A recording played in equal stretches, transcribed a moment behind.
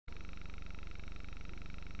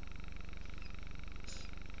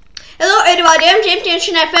everybody, I'm James,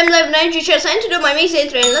 International FM Live 9G Chess. I'm to do my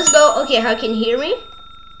mixtape train. Let's go. Okay, how can you hear me?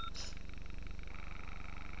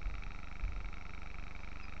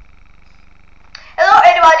 Hello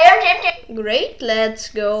everybody, I'm James. Great, let's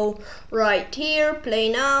go right here, play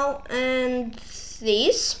now, and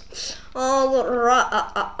this. Alright,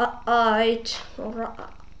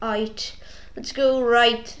 let's go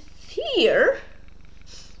right here,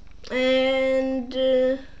 and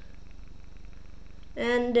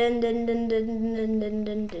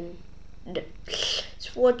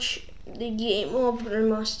let's watch the game of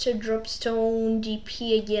Grandmaster Dropstone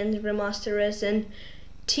DP against Grandmaster and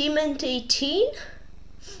Team 18.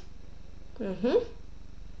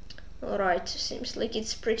 Alright, seems like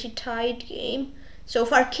it's pretty tight game. So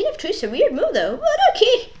far, King of 2 is a weird move though, but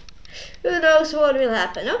okay. Who knows what will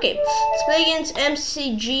happen. Okay, let's play against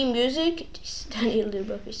mcgmusic. This Daniel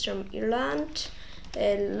Lubach is from Ireland.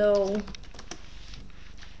 Hello.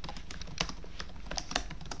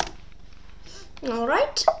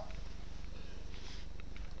 Alright.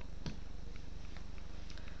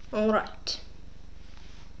 Alright.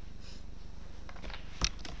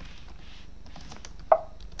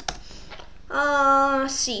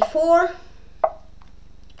 C4,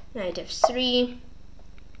 knight f3,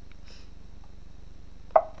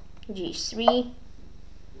 g3,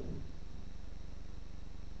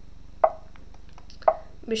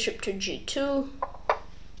 bishop to g2,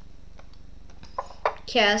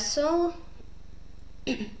 castle.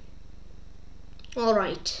 All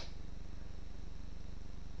right.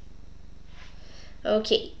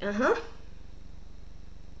 Okay. All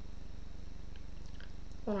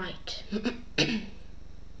right.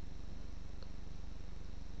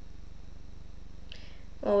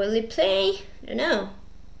 What will he play? Don't know.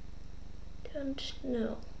 Don't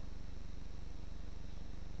know.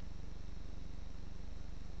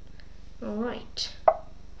 Alright.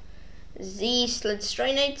 These, let's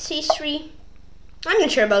try knight c3. I'm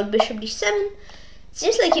not sure about bishop d7.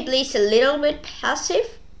 Seems like he plays a little bit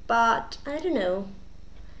passive, but I don't know.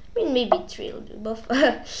 I mean, maybe 3 will do both.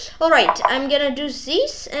 Alright, I'm gonna do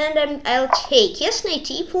this, and I'll take, yes, knight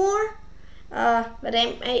e4. But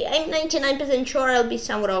I'm 99% sure I'll be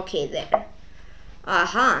somewhat okay there.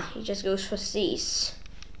 Aha, he just goes for this.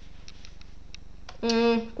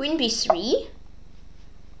 Queen b3.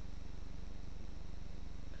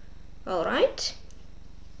 Alright.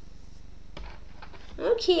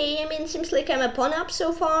 Okay, I mean, seems like I'm a pawn up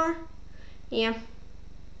so far. Yeah.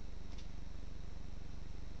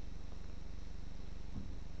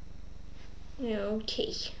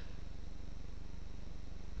 Okay.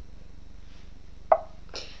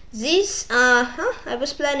 This, I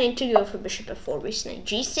was planning to go for bishop f4 with knight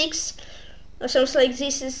g6. Sounds like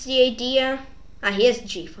this is the idea. Ah, here's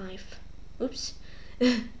g5. Oops.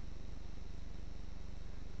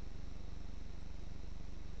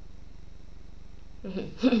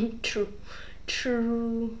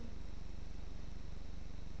 True.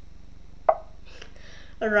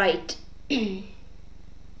 Alright.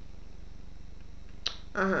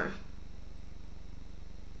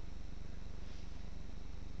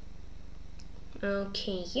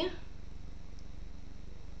 Okay, yeah.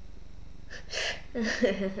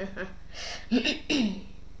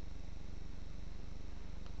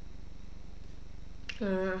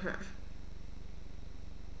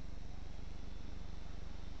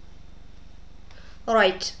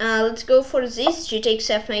 Alright, let's go for this. G takes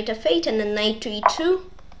f, knight f8, and then knight to e2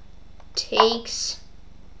 takes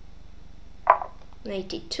knight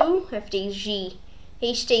e2, f takes g,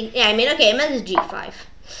 h takes, yeah, I mean, okay, I meant g5.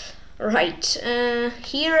 Right,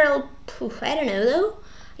 here I don't know though.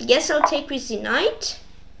 I guess I'll take with the knight.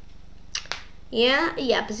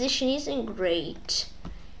 Yeah, position isn't great.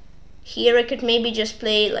 Here I could maybe just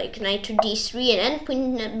play like knight to d3 and then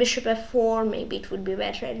queen bishop f4. Maybe it would be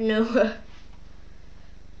better, I don't know.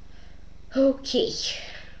 Okay.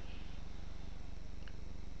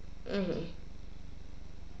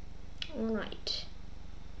 Alright.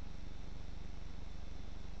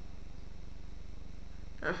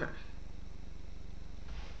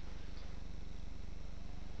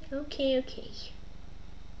 Okay.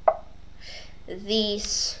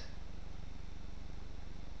 These.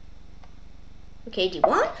 Okay,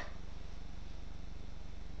 d1.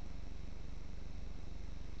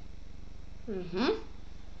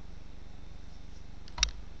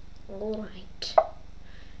 Alright.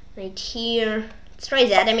 Right here. Let's try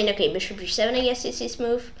that. I mean, okay, bishop g7, I guess is his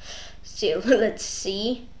move. Still, let's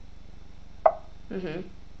see.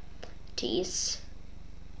 T's.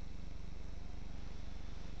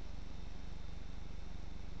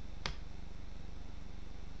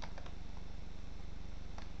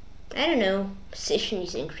 I don't know. Position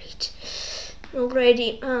isn't great.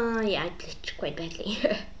 already. Yeah, I played quite badly.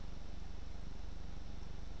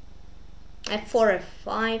 F4,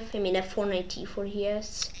 F5. I mean F4, knight T4.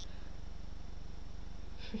 Yes.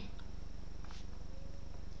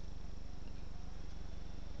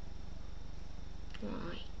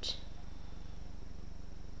 Right.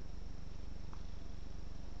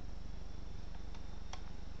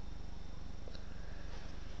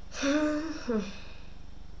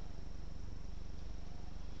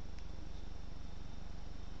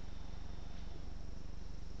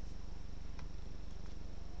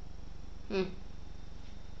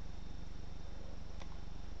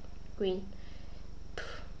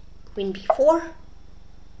 Queen B4. All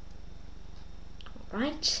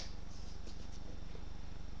right.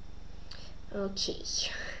 Okay.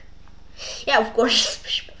 Yeah, of course,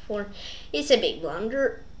 bishop b4 is a big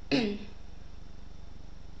blunder.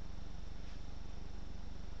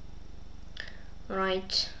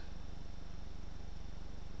 Right.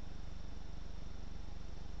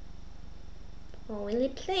 Oh, will he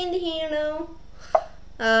play in here now?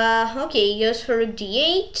 Okay, he goes for rook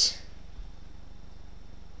d8.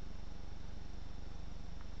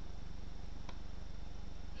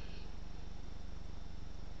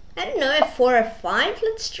 I don't know, f4, f5,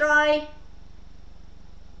 let's try.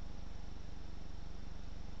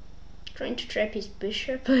 Trying to trap his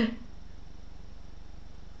bishop.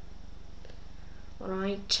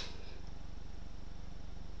 Alright.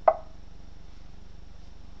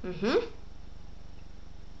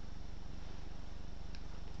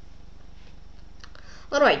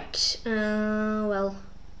 Alright, well.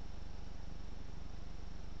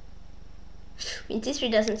 Queen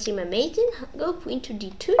c3 doesn't seem amazing. Go queen to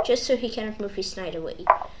d2 just so he cannot move his knight away.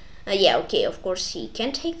 Yeah, okay, of course he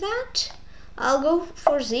can take that. I'll go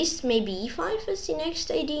for this, maybe e5 as the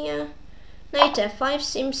next idea. Knight f5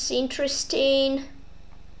 seems interesting.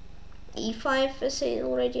 e5 as I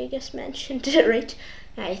already, I guess, mentioned, right?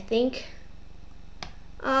 I think.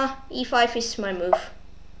 e5 is my move.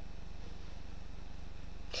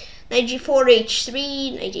 Knight g4,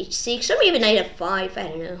 h3, knight h6, or maybe knight f5, I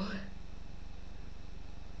don't know.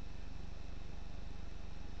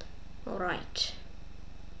 Alright.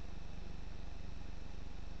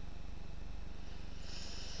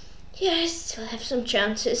 Yes, still have some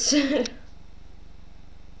chances.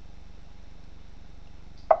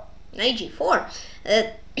 Knight g4.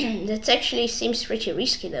 That actually seems pretty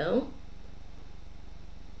risky though.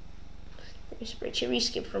 It's pretty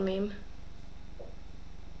risky from him.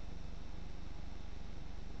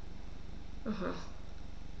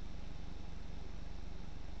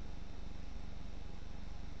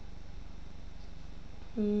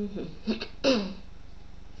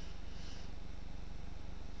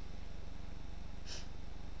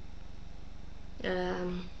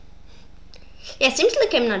 Yeah, seems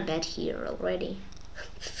like I'm not bad here already.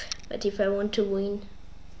 But if I want to win,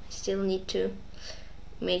 I still need to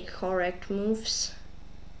make correct moves.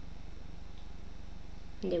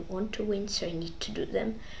 And I want to win, so I need to do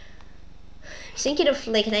them. I'm thinking of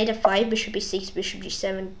like knight f5, bishop e6, bishop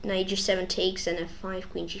g7, knight g7 takes, and f5,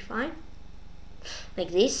 queen g5. Like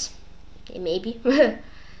this. Maybe.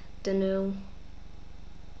 Don't know.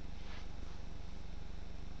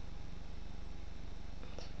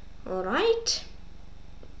 Alright.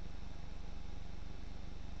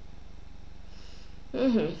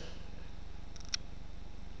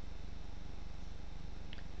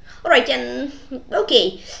 Alright, and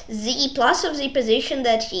okay, the plus of the position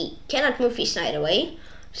that he cannot move his knight away,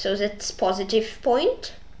 so that's positive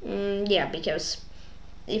point. Yeah, because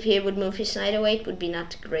if he would move his knight away, it would be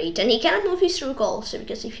not great. And he cannot move his rook also,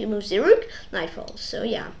 because if he moves the rook, knight falls, so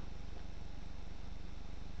yeah.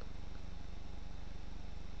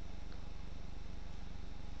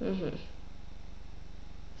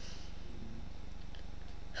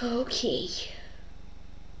 Okay.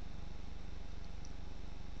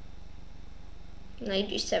 Knight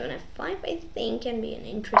g7 f5, I think, can be an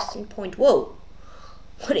interesting point. Whoa!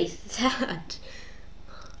 What is that?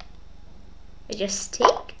 I just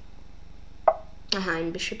take?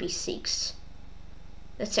 And bishop e6.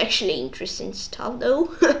 That's actually interesting stuff,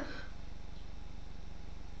 though.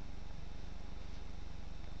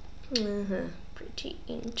 Pretty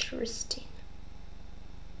interesting.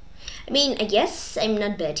 I mean, I guess I'm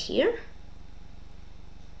not bad here.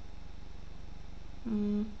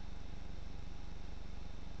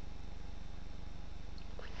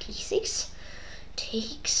 d6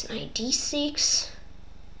 takes, knight d6.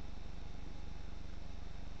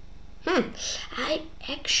 I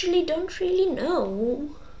actually don't really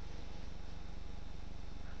know.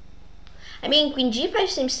 I mean, queen g5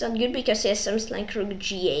 seems not good because he has something like rook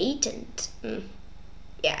g8 and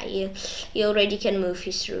yeah, he already can move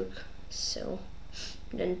his rook, so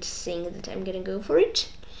don't think that I'm gonna go for it.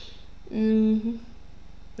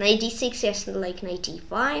 96, yes, like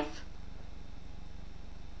 95.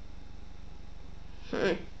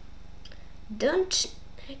 Don't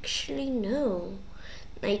actually know.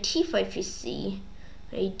 95 is the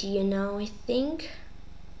idea now, I think,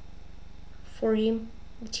 for him,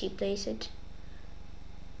 that he plays it.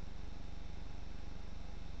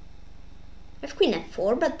 I have queen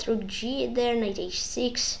f4, but rook g there, knight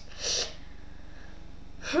h6.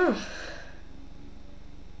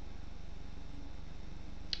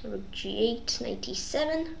 Rook g8, knight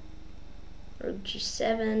e7, rook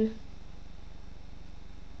g7.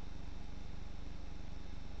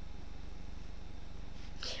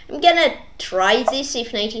 I'm gonna try this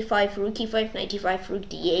if 95 rook e5, 95 rook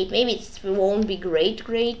d8. Maybe it won't be great,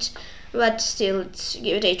 but still, let's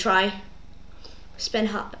give it a try. Spend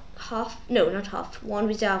one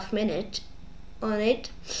with a half minute on it.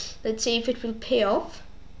 Let's see if it will pay off.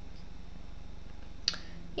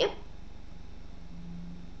 Yep.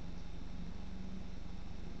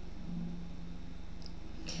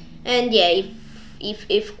 And yeah, if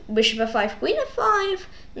bishop f5, queen f5,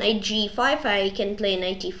 knight g5, I can play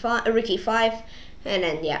knight e5, rook e5, and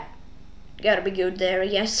then yeah, gotta be good there, I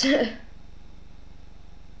guess. Should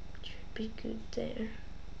be good there.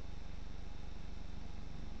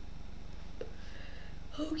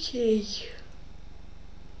 Okay.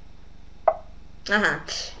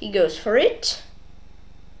 He goes for it.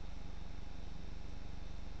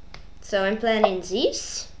 So I'm planning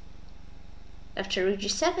this. After rook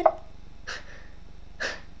g7.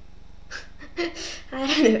 I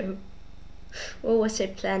don't know. What was I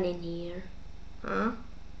planning here? Huh?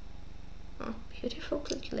 Oh, beautiful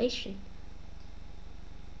calculation.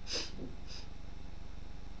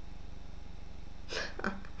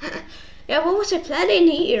 Yeah, what was I planning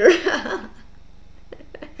here?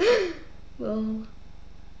 Well,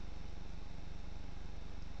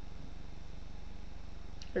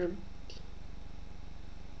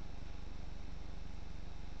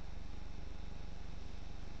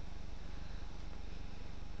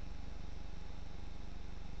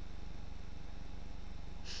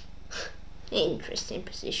 interesting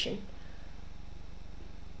position.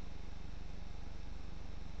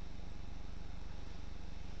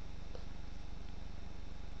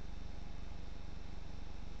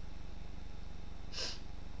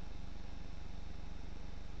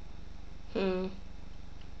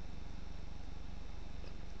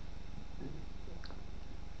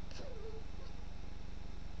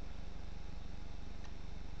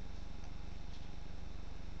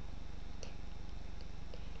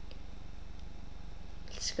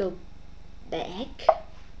 Let's go back.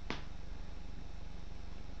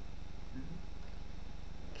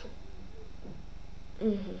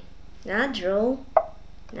 Nah, draw.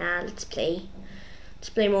 Nah, let's play. Let's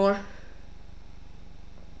play more.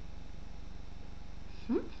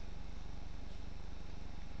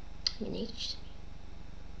 H3.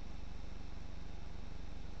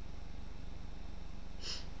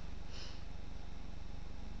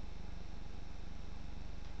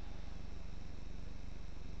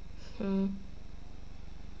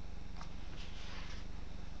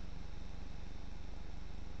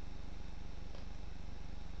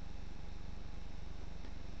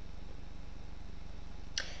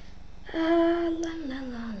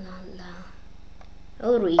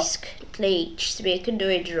 I'll risk. Play h3. I can do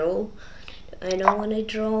a draw. I don't want to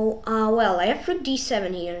draw. Well, I have rook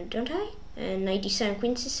d7 here, don't I? And knight d7,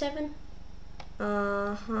 queen c7.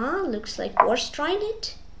 Looks like worth trying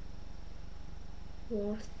it.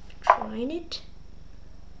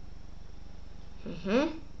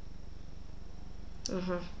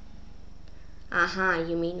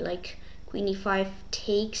 You mean like queen e5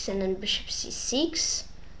 takes and then bishop c6,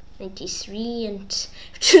 knight d3, and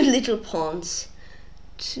two little pawns,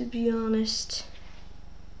 to be honest.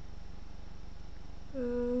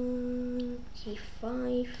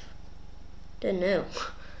 e5, don't know.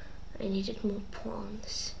 I needed more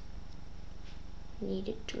pawns.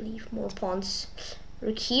 Needed to leave more pawns.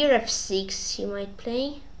 Rook here, f6, you might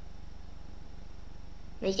play.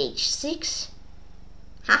 Knight h6.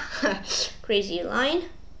 Ha! Crazy line.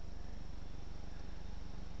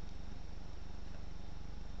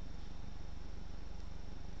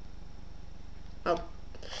 Oh.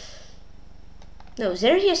 No,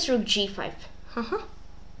 there he has rook g5.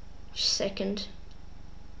 Second.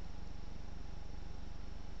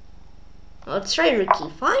 Let's try rook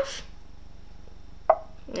e5.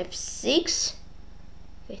 f6.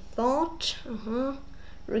 I thought.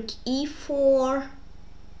 Rook e4.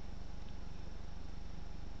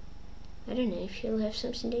 I don't don't know if he'll have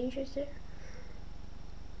something dangerous there.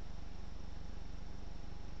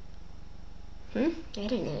 I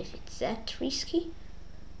don't know if it's that risky.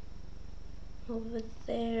 Over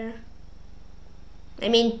there. I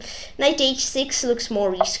mean, knight h6 looks more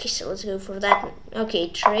risky, so let's go for that. Okay,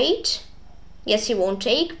 trade. Yes, he won't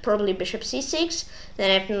take. Probably bishop c6. Then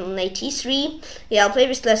I have knight e3. Yeah, I'll play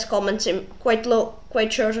with less comments in quite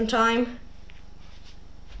short on time.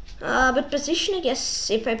 But position, I guess,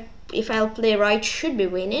 if I'll play right, should be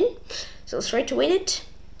winning. So let's try to win it.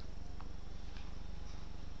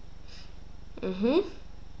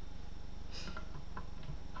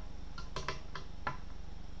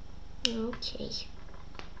 Okay.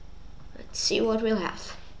 Let's see what we'll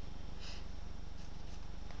have.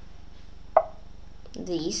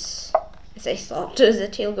 These, as I thought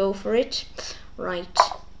that he'll go for it. Right.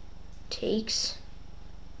 Takes.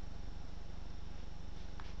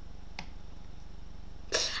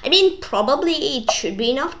 I mean, probably it should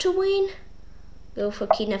be enough to win. Go for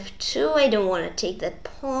king f2. I don't want to take that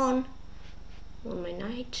pawn. I want my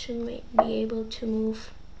knight to be able to move.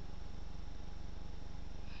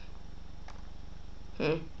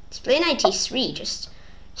 Let's play knight e3 just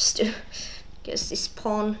to, because this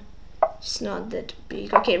pawn is not that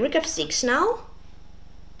big. Okay, rook f6 now.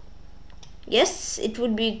 Yes, it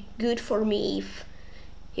would be good for me if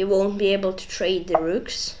he won't be able to trade the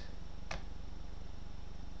rooks.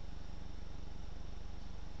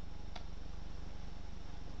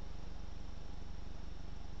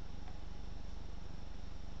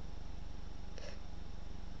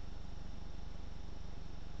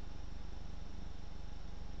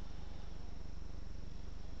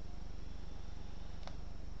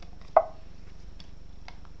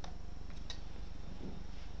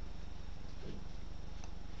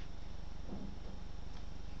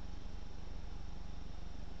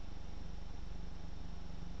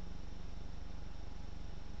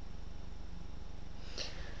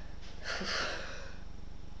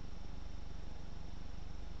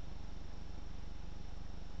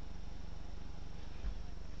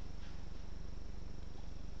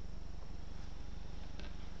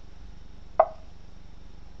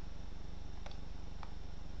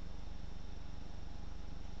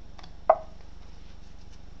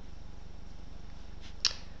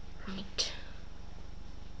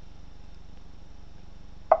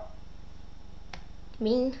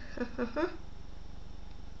 Mean.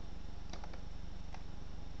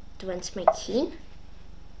 Advance my king.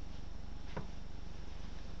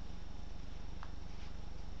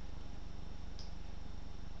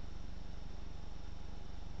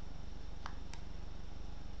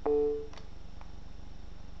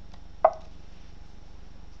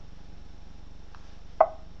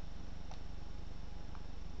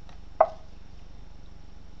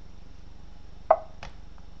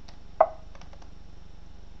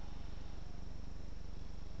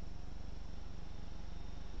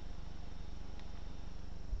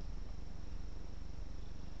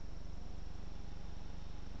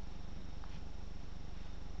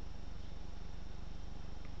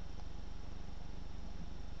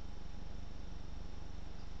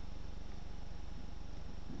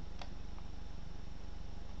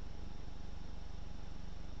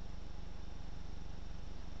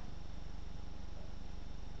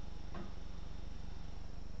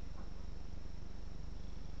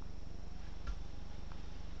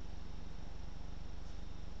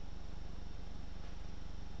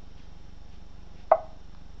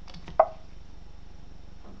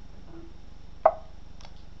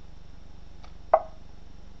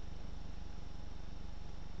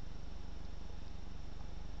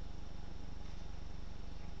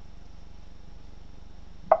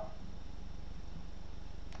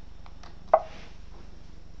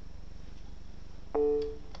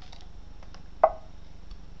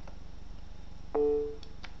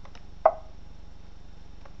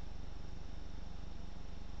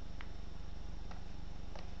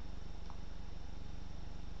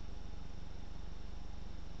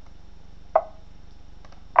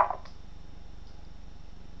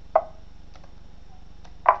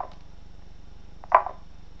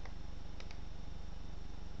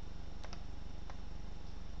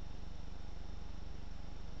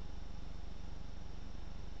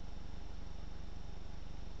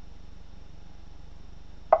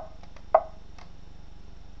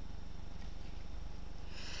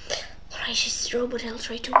 I just draw, but I'll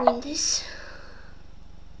try to win this.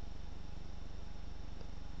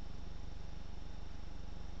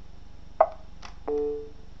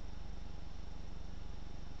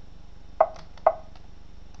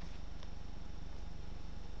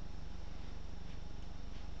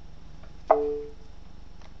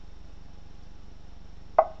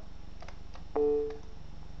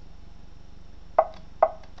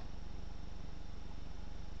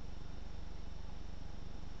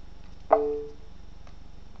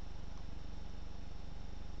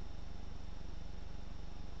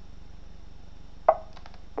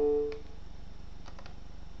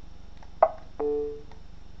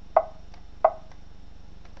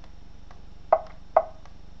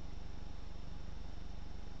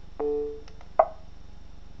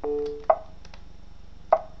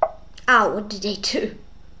 Oh, what did I do?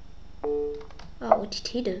 Oh, what did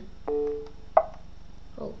he do?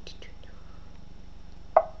 Oh, did you do?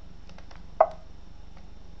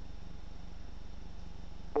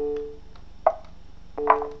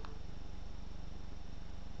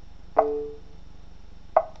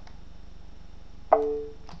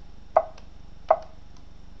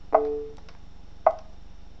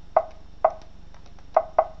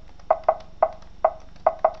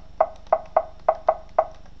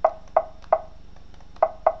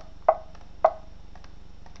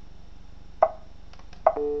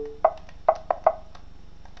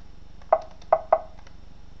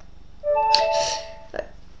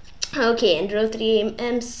 Okay, and row 3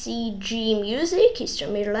 mcgmusic,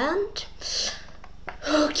 Eastern Maryland.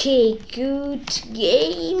 Okay, good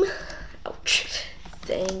game. Ouch.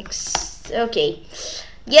 Thanks. Okay.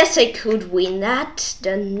 Yes, I could win that.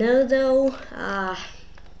 Don't know though.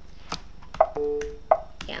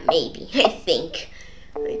 Yeah, maybe. I think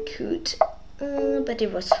I could. But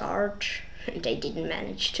it was hard. And I didn't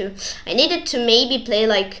manage to. I needed to maybe play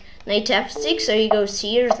like knight f6, so he goes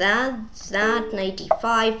here, that, knight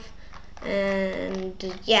e5.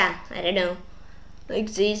 And yeah, I don't know,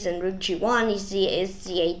 like this, and rook g1 is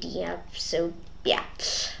the idea. So yeah,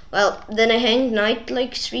 well, then I hang knight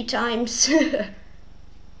like 3 times.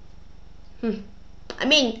 I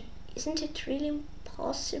mean, isn't it really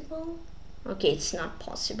possible? Okay, it's not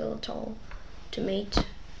possible at all to mate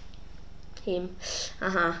him.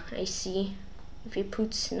 I see. If he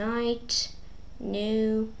puts knight,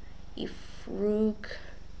 no. If rook,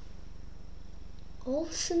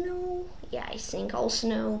 also no. Yeah, I think also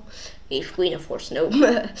no. If queen, of course, no.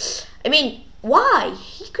 I mean, why?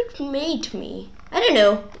 He could mate me. I don't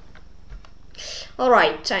know.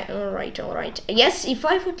 Alright. I guess if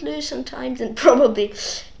I would lose sometimes, then probably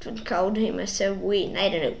it would count him as a win. I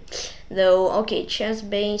don't know. Though, okay, chess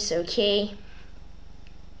base, okay.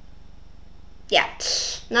 Yeah,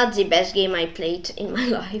 not the best game I played in my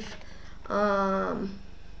life. I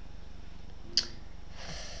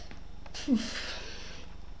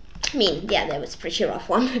mean, yeah, that was a pretty rough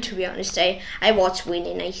one, to be honest. I was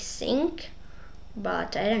winning, I think.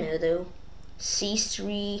 But I don't know, though.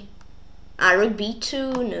 c3. Rook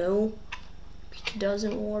b2, no. B2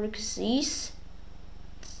 doesn't work. This.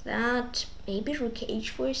 That. Maybe rook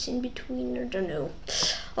h4 is in between, I don't know.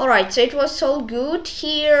 Alright, so it was all good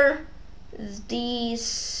here.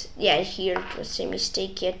 These. Yeah, here it was a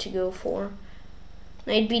mistake yet to go for.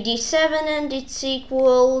 Knight b d7 and it's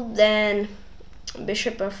equal. Then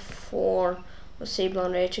bishop f4 was a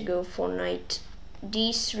blunder to go for knight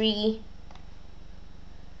d3,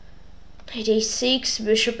 knight a6,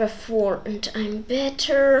 bishop f4, and I'm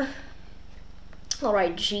better.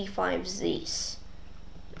 Alright, g5 this.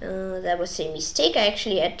 That was a mistake I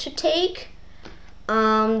actually had to take.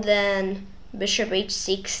 Then bishop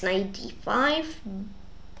h6, knight d5,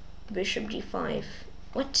 bishop d5.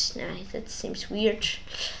 What? Nah, that seems weird.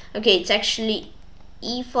 Okay, it's actually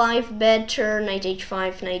e5 better, knight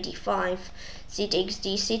h5, knight d5, c takes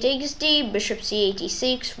d, bishop c8,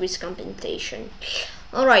 e6 with compensation.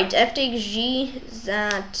 Alright, f takes g,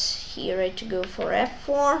 that here I had to go for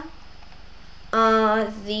f4.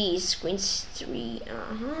 These queens 3,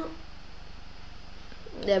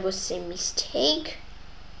 that was a mistake.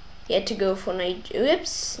 He had to go for knight,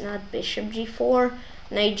 oops, not bishop g4,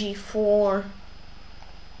 knight g4,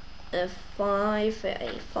 f5,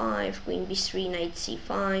 a5, queen b3, knight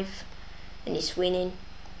c5, and he's winning.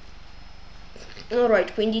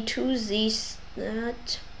 Alright, queen d2, this,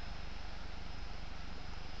 that.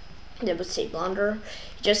 That was a blunder.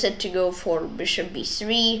 He just had to go for bishop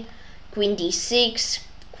b3, queen d6,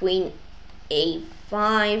 queen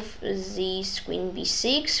a5, this, queen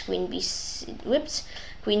b6, queen b6, whoops,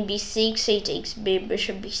 queen b6, he takes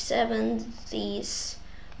bishop b7, this,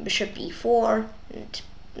 bishop e4, and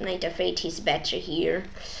knight f8 is better here.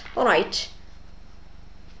 Alright.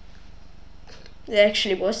 There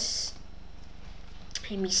actually was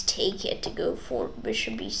a mistake. He had to go for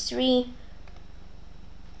bishop b3.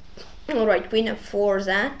 Alright, queen f4,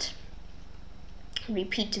 that.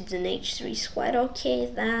 Repeated the h3 is quite okay,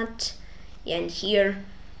 that. Yeah, and here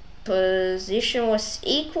position was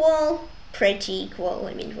equal, pretty equal.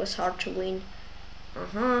 I mean, it was hard to win.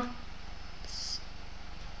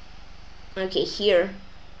 Okay, here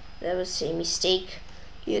that was a mistake.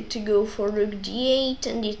 You had to go for rook d8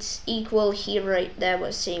 and it's equal here, right? That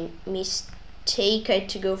was a mistake. I had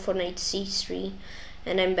to go for knight c3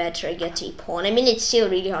 and I'm better. I get a pawn. I mean, it's still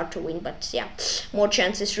really hard to win, but yeah, more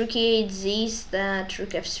chances. Rook e8, this, that, rook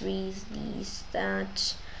f3, this,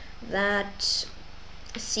 that,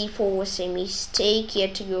 c4 was a mistake. He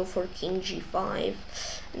had to go for king g5.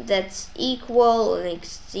 That's equal.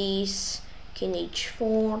 Next this. King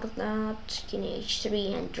h4, that, king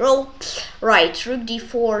h3, and draw. Right, rook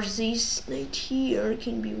d4, this knight here,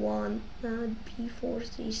 king b1, that,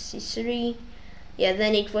 b4, this, c3. Yeah,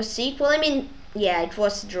 then it was equal. I mean, yeah, it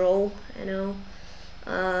was draw, I know.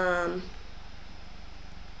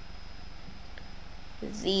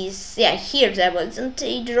 This, yeah, here that wasn't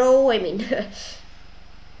a draw. I mean,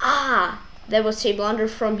 that was a blunder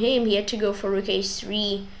from him. He had to go for rook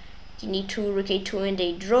a3. King e2, rook a2, and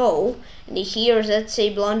a draw. And here that's a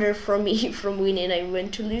blunder from me from winning. I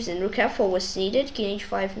went to lose, and rook f4 was needed. King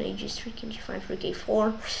h5, knight g3, king g5, rook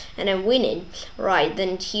a4, and I'm winning. Right,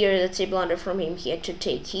 then here that's a blunder from him. He had to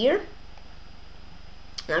take here.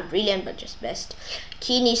 Not brilliant, but just best.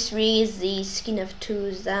 King e3 is this, king f2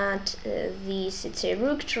 is that, this, it's a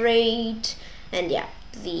rook trade, and yeah,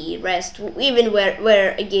 the rest, even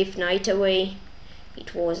where I gave knight away,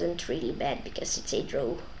 it wasn't really bad because it's a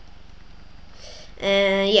draw.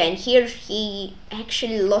 Yeah, and here he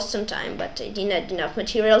actually lost some time, but I didn't have enough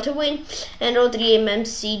material to win. And Rodri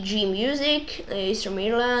mcgmusic is from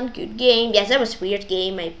Ireland. Good game. Yes, that was a weird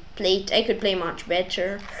game. I could play much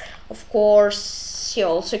better. Of course, he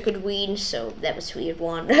also could win, so that was a weird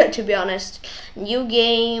one, to be honest. New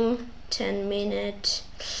game, 10 minutes.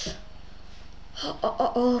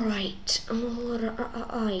 Alright.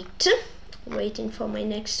 Waiting for my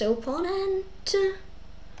next opponent.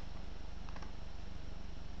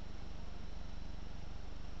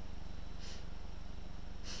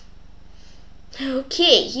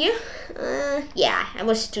 Okay, yeah, I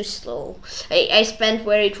was too slow. I spent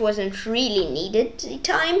where it wasn't really needed the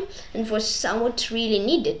time, and was somewhat really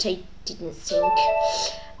needed, I didn't think.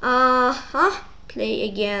 Play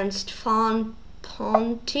against Fun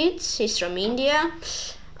Pontits, he's from India.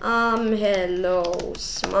 Hello,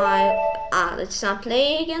 smile. Let's not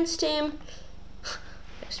play against him.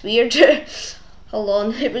 That's weird. Hold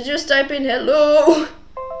on, I was just typing hello.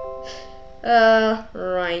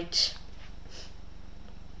 Right.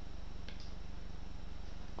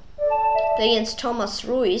 Play against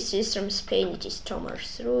TomasRuiz, he's from Spain, it is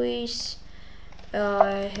TomasRuiz.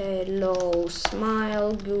 Hello,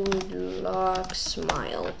 smile, good luck,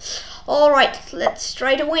 smile. Alright, let's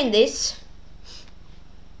try to win this.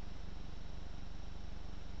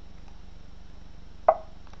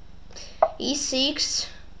 E6.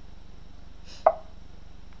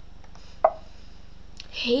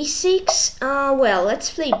 A6, well, let's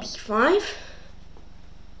play b5.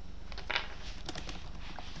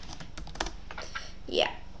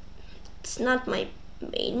 Yeah, it's not my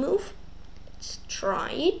main move. Let's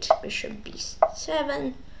try it. Bishop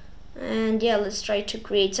b7. And yeah, let's try to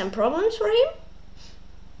create some problems for him.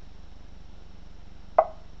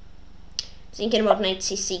 Thinking about knight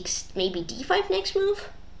c6, maybe d5 next move.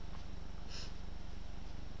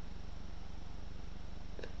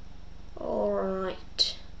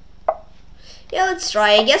 Alright. Yeah, let's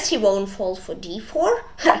try. I guess he won't fall for d4.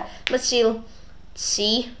 But still,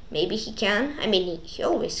 see, maybe he can. I mean, he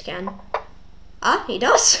always can. He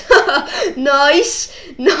does. Nice,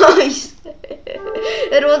 nice.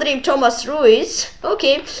 It was named TomasRuiz.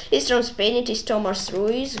 Okay, he's from Spain. It is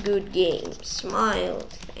TomasRuiz. Good game. Smile.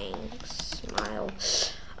 Thanks. Smile.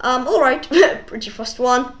 Alright. Pretty fast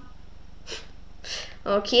one.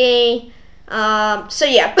 Okay. So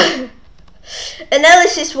yeah.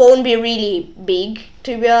 Analysis won't be really big,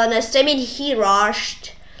 to be honest. I mean, he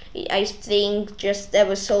rushed. I think just that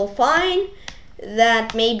was so fine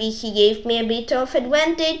that maybe he gave me a bit of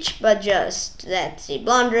advantage, but just that's a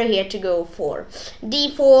blunder. He had to go for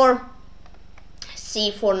d4,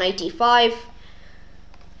 c4, knight e5,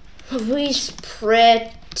 with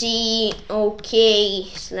pretty okay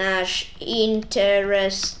 /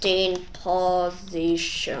 interesting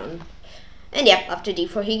position. And yeah, after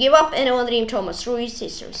d4 he gave up, and I wonder him TomasRuiz,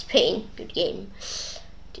 he's from Spain. Good game.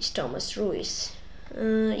 It is TomasRuiz.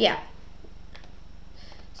 Yeah.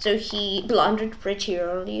 So he blundered pretty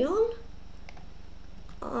early on.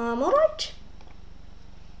 Alright.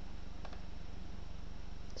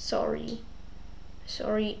 Sorry,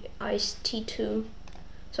 Ice T2.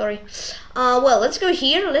 Sorry. Well, let's go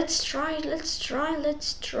here. Let's try.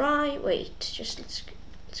 Wait, just let's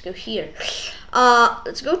go here.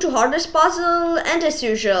 Let's go to hardest puzzle, and as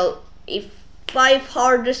usual, if 5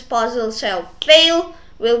 hardest puzzles I'll fail,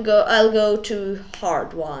 I'll go to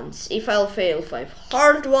hard ones. If I'll fail 5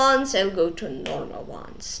 hard ones, I'll go to normal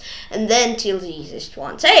ones, and then till the easiest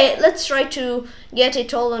ones. Hey, let's try to get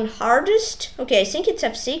it all on hardest. Okay, I think it's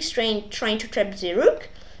f6, trying to trap the rook,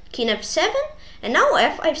 king f7, and now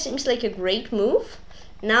f5 seems like a great move.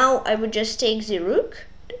 Now I would just take the rook.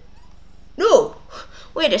 No!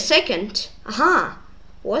 Wait a second. Aha!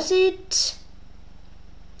 Was it?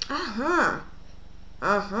 Aha!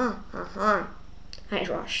 Aha! Aha! I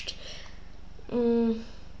rushed.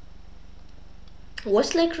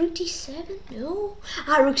 Was like rook d7? No.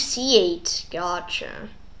 Ah, rook c8. Gotcha.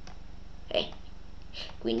 Hey,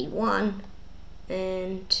 queen e1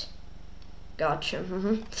 and gotcha.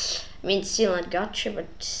 I mean, still not gotcha,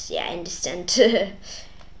 but yeah, I understand.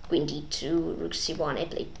 Queen d2, rook c1. I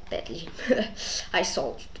played badly. I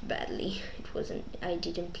solved badly. It wasn't. I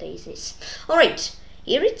didn't play this. All right.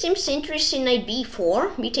 Here it seems interesting. Knight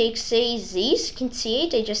b4. B takes, say, this. King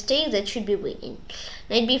c8. I just take. That should be winning.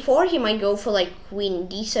 Knight b4. He might go for like queen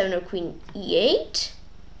d7 or queen e8.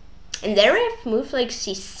 And there I have moved like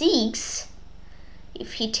c6.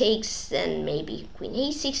 If he takes, then maybe queen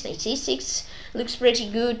a6, knight c6 looks pretty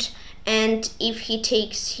good. And if he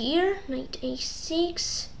takes here, knight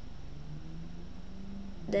a6,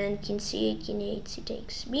 then king c8, king a8, he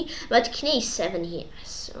takes b. But king a7 here,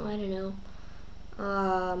 so I don't know.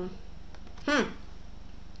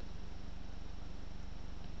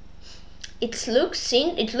 It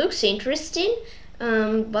looks interesting.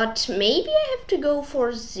 But maybe I have to go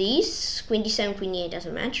for this. Queen d7, queen e8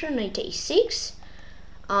 doesn't matter. Knight a6.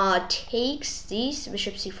 Takes this.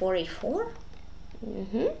 Bishop c4, a4.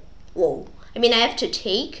 Whoa. I mean, I have to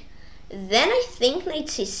take. Then I think knight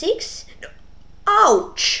c6.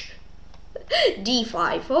 Ouch!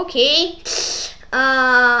 d5. Okay.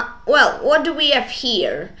 Well, what do we have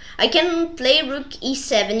here? I can play rook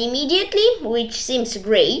e7 immediately, which seems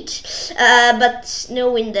great. But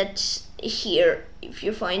knowing that here, if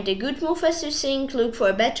you find a good move as you think, look for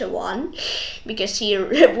a better one, because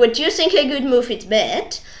here what you think a good move is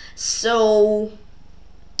bad. So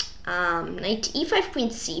knight e5, queen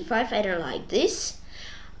c5, I don't like this.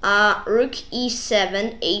 Rook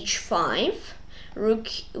e7, h5, rook,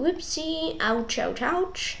 whoopsie, ouch, ouch,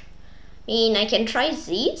 ouch. I mean, I can try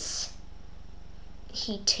this.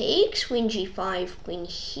 He takes, queen g5, queen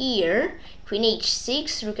here, queen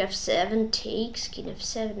h6, rook f7, takes, king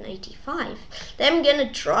f7, knight e5. Then I'm gonna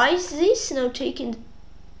try this, now taking...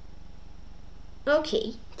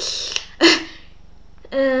 Okay.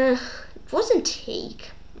 It wasn't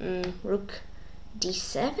take. Rook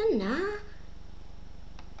d7, nah.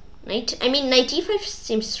 Knight e5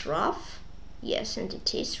 seems rough. Yes, and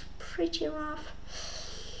it is pretty rough.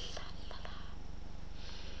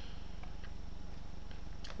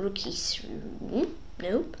 Rook e3,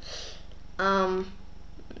 nope.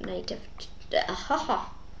 Knight f,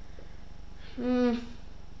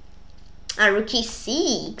 rook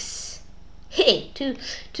e6. Hey, two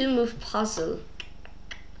move puzzle.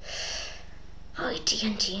 Oh,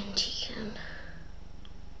 Tykhon.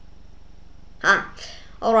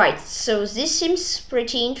 Alright, so this seems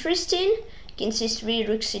pretty interesting. King c3,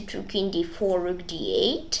 rook c2, king d4, rook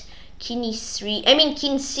d8. King e3,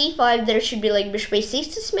 king c5, there should be like bishop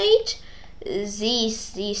a6 is made.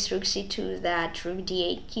 This rook c2, that rook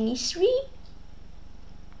d8, king e3.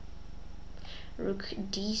 Rook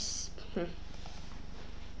d...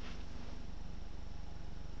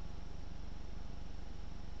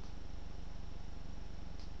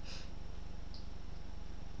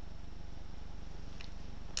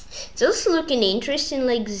 It's also looking interesting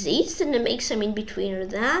like this, and it makes some in between or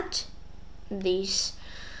that. This,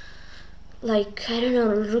 like, I don't know,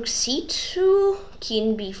 rook c2,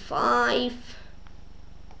 king b5,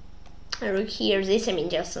 a rook here, this,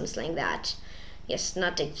 just something like that. Yes,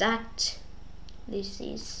 not exact. This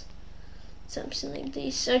is something like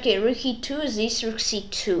this. Okay, rook e2, this, rook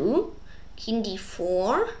c2, king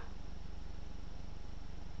d4,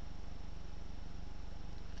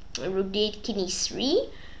 rook d8, king e3,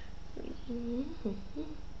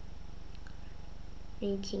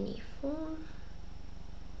 king e4.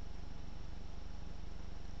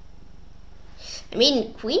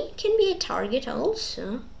 Queen can be a target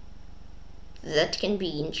also. That can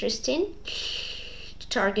be interesting. To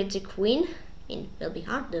target the queen. It will be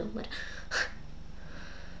hard though, but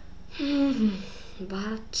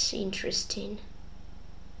but interesting.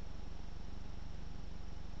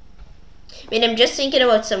 I'm just thinking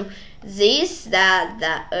about some this, that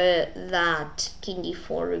king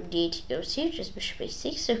d4, rook d8 goes here, just bishop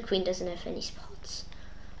a6, so queen doesn't have any spots.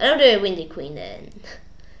 I don't know, win the queen then.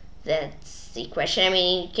 That's the question.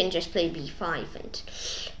 You can just play b5 and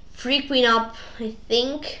free queen up, I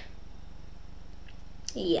think.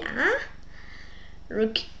 Yeah.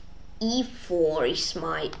 Rook e4 is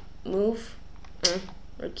my move.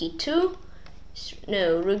 Rook e2.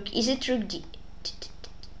 No, rook, is it rook d...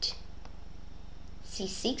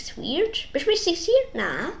 c6, weird. Bishop a6 here?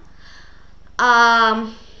 Nah.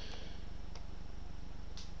 B5?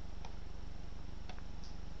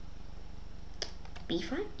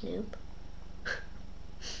 Nope.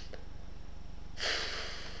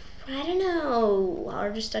 I don't know.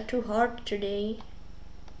 Are just too hard today?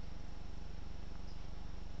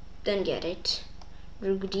 Don't get it.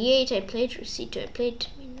 Rook D8 I played, Rook C2 I played.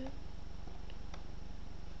 I don't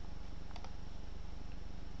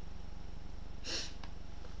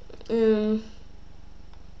know.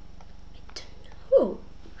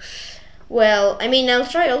 Well, I mean, I'll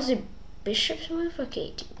try also bishop's move.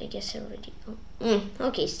 Okay, I guess I already.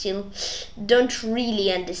 Okay, still don't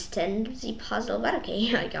really understand the puzzle, but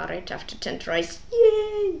okay, I got it after 10 tries.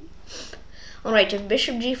 Yay! Alright, if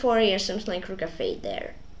bishop g4 here, seems like rook f8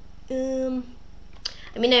 there. I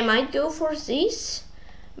mean, I might go for this,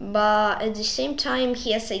 but at the same time,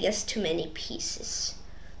 he has, I guess, too many pieces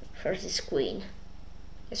for this queen.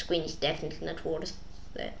 This queen is definitely not worth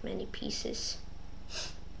that many pieces.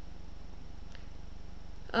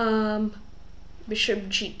 Bishop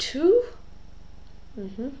g2.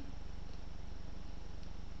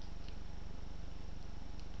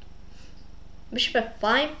 Bishop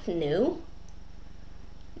f5, no.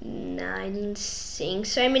 No, I don't think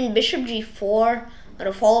so. I mean, bishop g4, out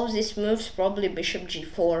of all of these moves, probably bishop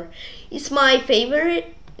g4 is my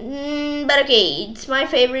favorite. But okay, it's my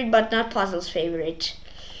favorite, but not puzzle's favorite.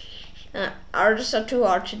 Ours are too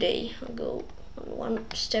hard today. I'll go one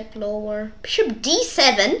step lower. Bishop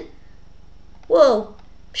d7? Whoa.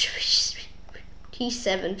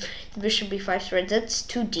 d7. Bishop b5 thread. That's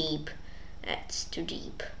too deep. That's too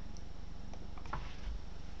deep.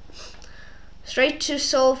 Straight to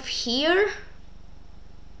solve here.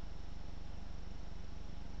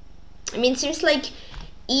 I mean, seems like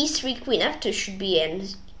e3 queen f2 should be a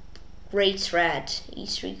great threat.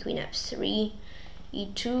 e3 queen f3,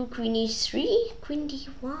 e2 queen e3, queen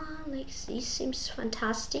d1. Like this seems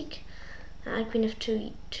fantastic. Queen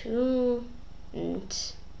f2, e2,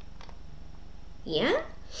 and yeah.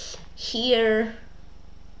 Here,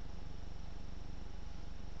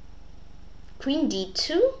 queen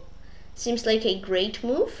d2. Seems like a great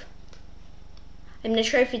move. I'm not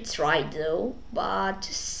sure if it's right though, but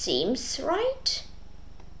seems right.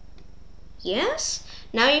 Yes.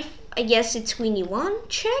 Now if I guess it's queen e1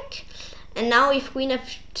 check, and now if queen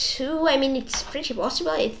f2, I mean it's pretty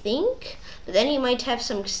possible I think, but then you might have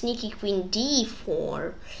some sneaky queen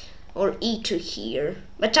d4 or e2 here.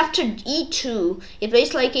 But after e2, it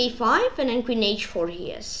plays like a5 and then queen h4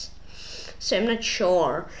 he has. So I'm not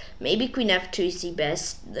sure. Maybe queen f2 is the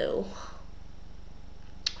best though.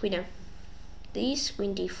 Queen f this,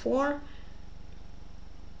 queen d4.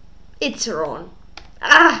 It's wrong.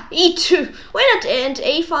 E2. Why not end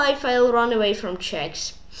a5? I'll run away from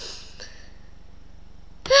checks.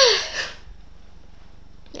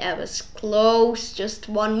 That was close. Just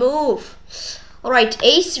one move. Alright,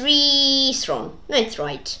 a3 is wrong. No, it's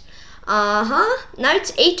right. Now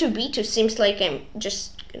it's a2 b2. Seems like I'm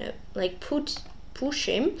just gonna like push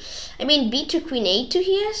him. I mean b2 queen a2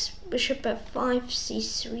 he has. Bishop f5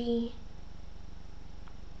 c3.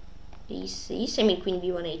 These. I mean queen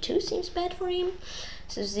b1 a2 seems bad for him.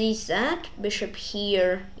 So this that. Bishop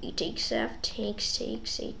here. E takes f. Takes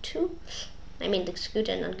a2. I mean looks good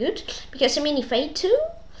and not good. Because I mean if a2,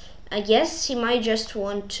 I guess he might just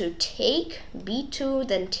want to take b2,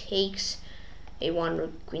 then takes a1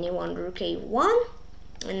 rook, queen a1 rook a1,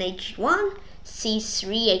 and h1.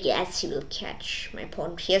 c3, I guess he will catch my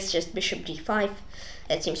pawn. He has just bishop d5.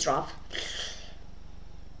 That seems rough.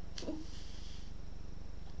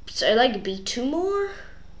 So I like b2 more.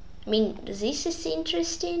 I mean, this is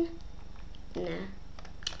interesting. Nah.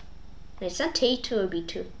 It's not a2 or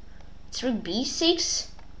b2. It's rook b6.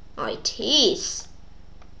 Oh, it is.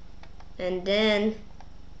 And then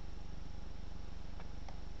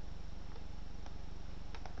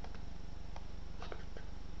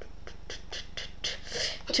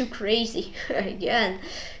too crazy again.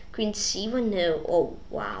 Queen c1, no. Oh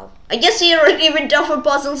wow. I guess he already even tougher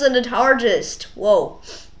puzzles than the hardest. Whoa.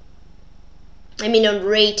 I mean on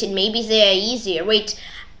rated, maybe they are easier. Wait.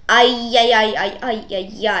 I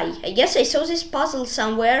guess I saw this puzzle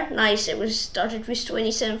somewhere. Nice. It was started with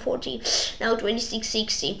 2740, now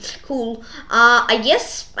 2660. Cool. I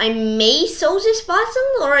guess I may saw this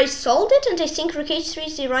puzzle, or I solved it, and I think rook h3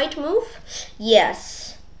 is the right move.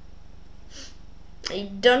 Yes. I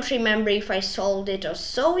don't remember if I solved it or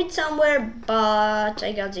saw it somewhere, but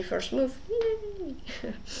I got the first move.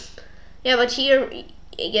 Yeah, but here,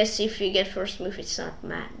 I guess if you get first move, it's not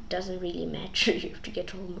doesn't really matter. You have to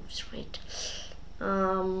get all moves right.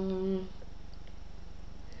 I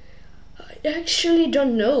actually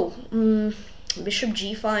don't know. Bishop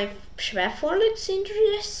g5 bishop f4 looks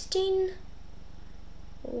interesting.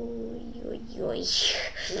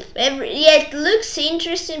 Yeah, it looks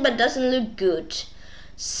interesting but doesn't look good.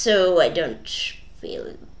 So I don't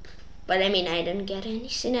feel, but I mean, I don't get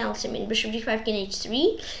anything else. I mean, bishop d5, king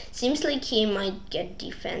h3. Seems like he might get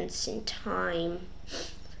defense in time.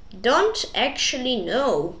 Don't actually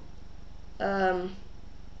know.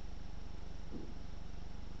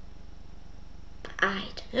 I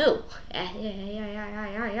don't know.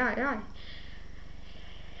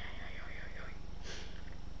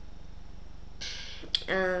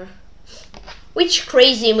 Which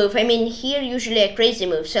crazy move? I mean, here usually a crazy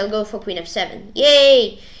move, so I'll go for queen f7.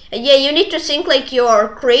 Yay! Yeah, you need to think like you're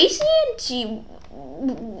crazy and you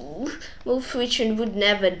move which you would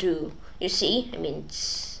never do. You see? I mean,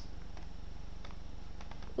 it's...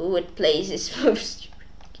 who would play this most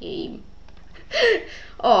game?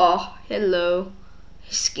 Oh, hello.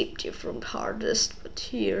 I skipped you from hardest, but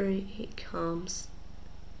here he comes.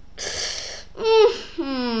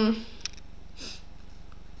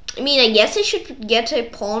 I mean, I guess I should get a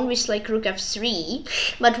pawn with like rook f3,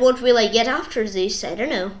 but what will I get after this? I don't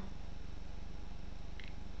know.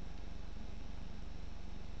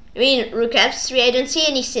 I mean, rook f3, I don't see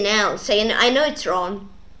anything else. I know it's wrong.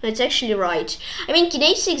 It's actually right. I mean, king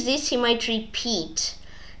h6, this he might repeat.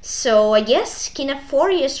 So I guess king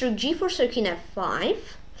f4, yes, rook g4, so king f5.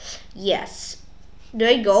 Yes. Do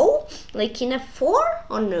I go like king f4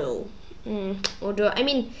 or no? Or do I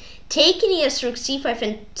mean, taking yes, rook c5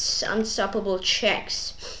 and unstoppable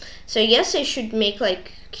checks. So I guess I should make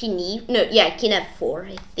like king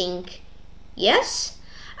f4, I think. Yes?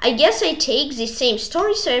 I guess I take the same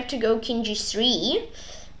story, so I have to go king g3.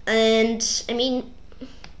 And I mean,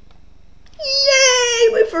 yay!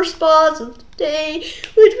 My first puzzle today,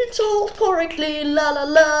 which been solved correctly. La la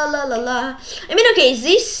la la la la. I mean, okay,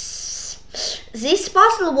 this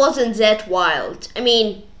puzzle wasn't that wild. I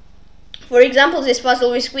mean, for example, this puzzle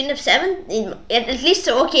with queen f7, at least,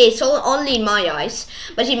 okay, it's only in my eyes,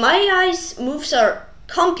 but in my eyes, moves are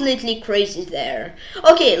completely crazy there.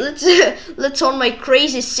 Okay, let's on my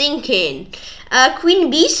crazy thinking. Queen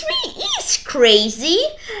b3 is crazy,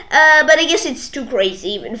 but I guess it's too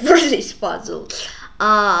crazy even for this puzzle.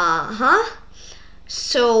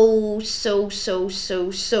 So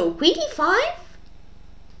queen e5?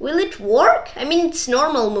 Will it work? I mean, it's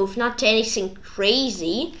normal move, not anything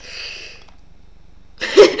crazy.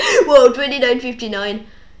 Whoa, 29:59.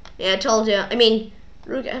 Yeah, I told you. I mean,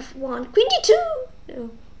 rook f1, queen d2. No.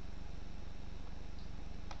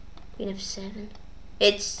 Queen f7.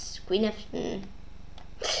 It's queen f.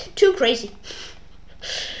 Too crazy.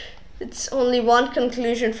 It's only one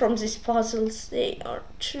conclusion from these puzzles. They are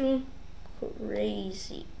too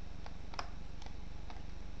crazy.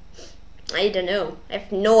 I don't know. I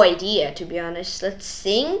have no idea, to be honest. Let's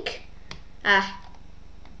think.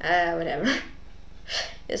 Whatever.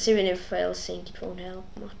 Yes, even if I'll think, it won't help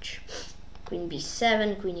much. Queen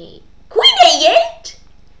b7, queen a8. Queen a8?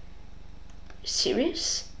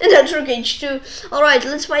 Serious? And that's rook h2. Alright,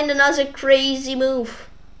 let's find another crazy move.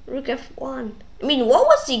 Rook f1. I mean, what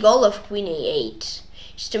was the goal of queen a8?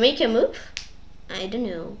 Just to make a move? I don't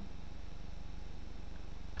know.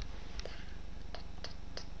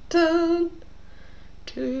 I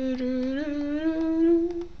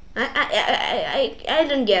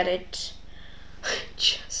don't get it. I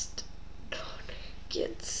just don't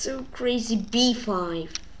get so crazy. b5,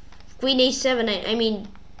 queen a7. I mean,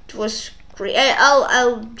 it was crazy.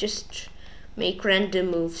 I'll just make random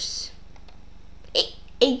moves.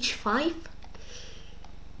 h5.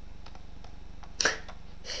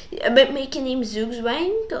 But making him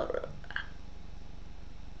Zugzwang or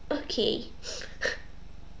okay.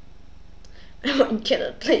 I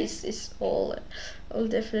cannot place this all. I'll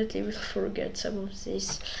definitely will forget some of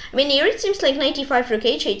this. I mean, here it seems like 95 rook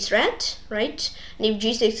h8 threat, right? And if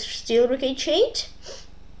g6 still rook h8.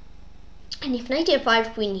 And if knight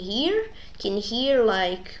a5 queen here, king here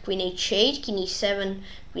like queen h8, king e7,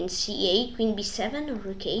 queen c8, queen b7 or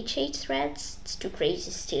rook h8 threats. It's too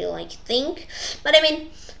crazy still, I think. But I mean,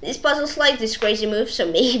 this puzzle's like this crazy move, so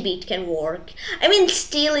maybe it can work. I mean,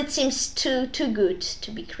 still it seems too good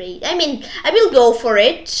to be crazy. I mean, I will go for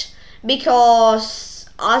it because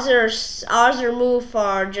other move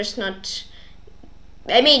are just not.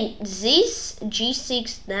 I mean, this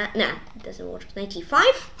g6, nah, it doesn't work.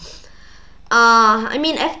 95. I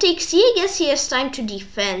mean, f takes c, I guess he has time to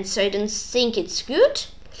defend, so I don't think it's good.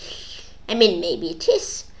 I mean, maybe it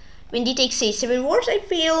is. When d takes a7 works, I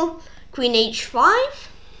feel. Queen h5.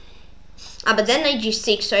 But then knight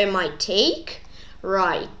g6, so I might take.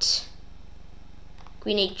 Right.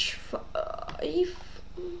 Queen h5.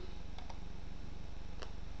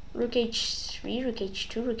 Rook h3, rook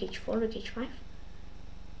h2, rook h4, rook h5.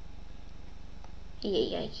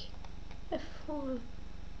 Yay. f4.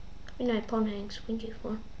 Midnight pawn hangs, queen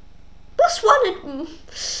g4. +1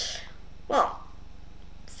 at... Well,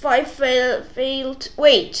 5 failed.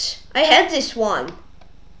 Wait, I had this one.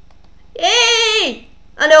 Yay!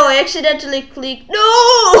 Oh no, I accidentally clicked. No!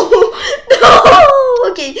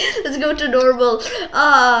 No! Okay, let's go to normal.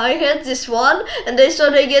 I had this one, and I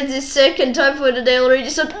thought I get this second time for the day already.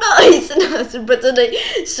 So nice! But then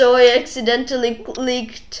I accidentally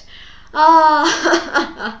clicked.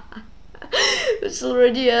 It's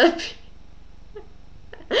already happy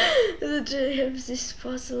that I have this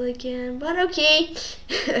puzzle again. But okay.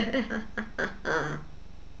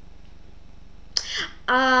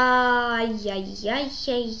 Ay.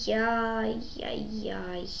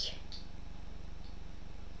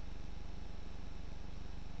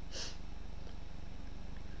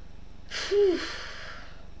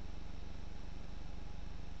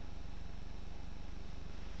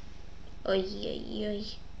 Oy.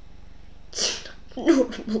 It's not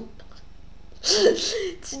normal.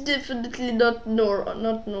 It's definitely not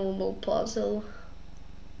normal puzzle.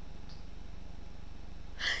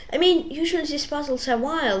 I mean, usually these puzzles are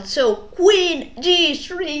wild. So queen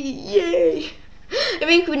g3, yay! I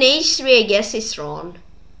mean, queen h3, I guess is wrong.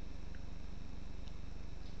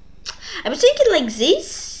 I was thinking like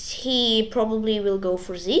this. He probably will go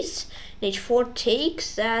for this. h4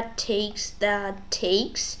 takes, that takes,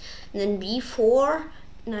 and then b4.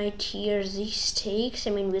 Knight here, this takes.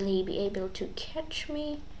 I mean, will he be able to catch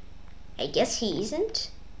me? I guess he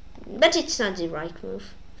isn't. But it's not the right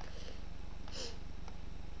move.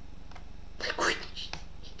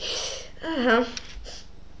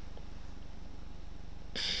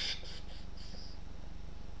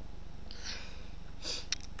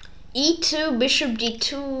 e2, bishop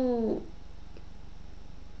d2.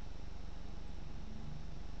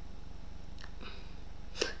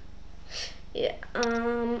 Yeah,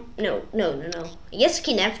 no. I guess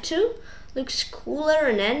king f2 looks cooler,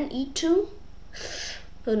 and then e2.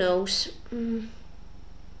 Who knows?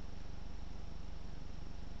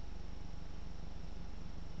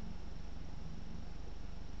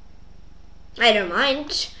 I don't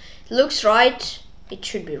mind. It looks right. It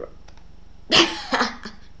should be right.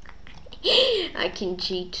 I can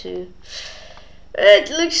g2. It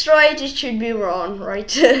looks right. It should be wrong,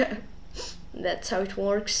 right? That's how it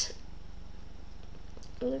works.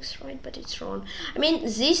 It looks right, but it's wrong. I mean,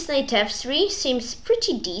 this knight f3 seems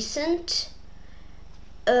pretty decent.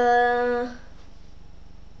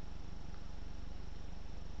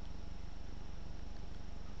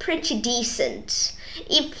 Pretty decent.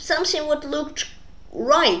 If something would look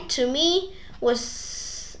right to me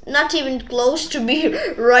was not even close to be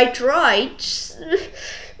right.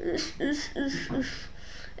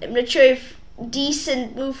 I'm not sure if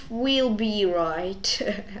decent move will be right.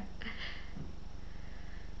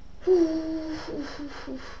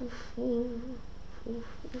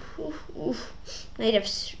 Knight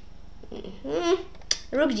f3.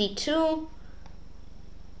 Rook d2.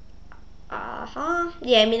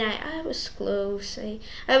 Yeah, I mean, I was close.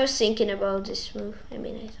 I was thinking about this move. I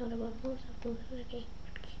mean, I thought about both of them. Okay.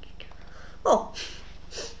 Oh,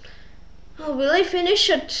 will I finish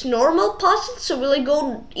at normal puzzles, or will I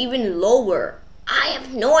go even lower? I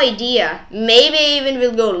have no idea. Maybe I even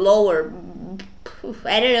will go lower.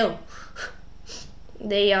 I don't know.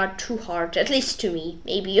 They are too hard, at least to me.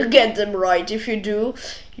 Maybe you get them right. If you do,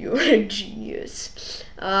 you're a genius.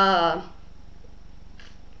 I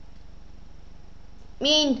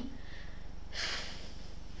mean,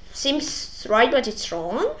 seems right, but it's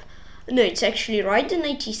wrong. No, it's actually right. The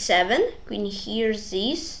knight e7. Queen here,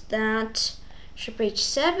 this, that. Bishop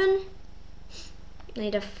h7.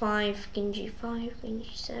 Knight f5, king g5, queen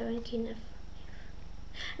g7, king f5.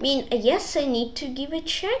 I mean, I guess I need to give a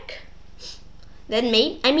check. Then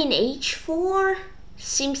maybe, I mean, h4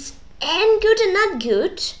 seems and good and not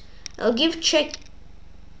good. I'll give check.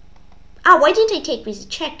 Why didn't I take with a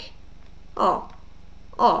check? Knight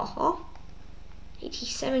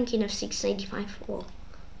e7, king f6, knight d5. Whoa.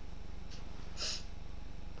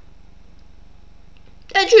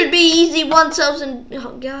 That should be easy.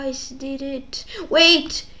 1000 guys did it.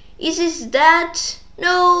 Wait, is this that?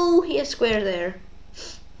 No, he has square there.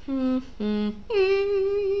 In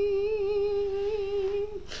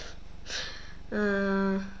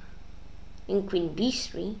queen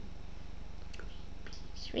b3.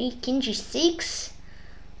 King g6.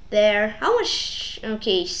 There. How much?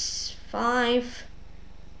 Okay, 5.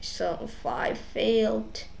 So 5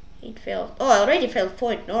 failed. 8 failed. Oh, I already failed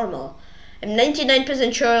 4 at normal. I'm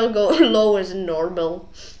 99% sure I'll go lower than normal.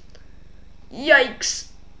 Yikes.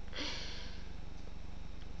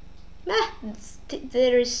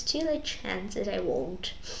 There is still a chance that I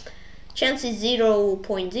won't. Chance is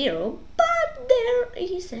 0.0, but there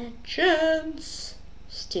is a chance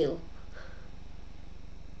still.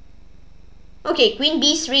 Okay, queen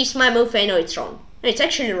b3 is my move. I know it's wrong. No, it's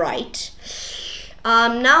actually right.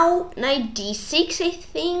 Now knight d6, I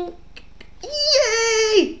think.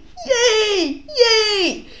 Yay! Yay!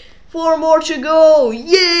 Yay! 4 more to go!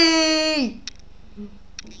 Yay!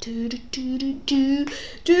 I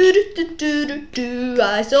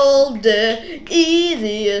solved the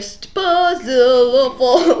easiest puzzle of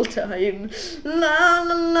all time. La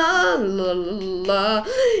la la la la.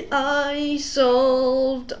 I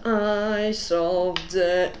solved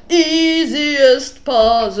the easiest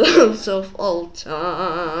puzzles of all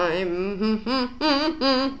time.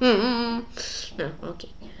 No, okay.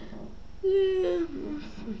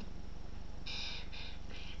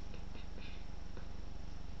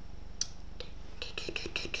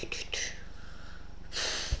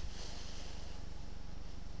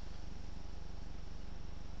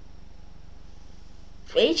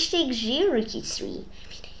 H takes G, rook e3.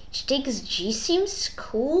 H takes G seems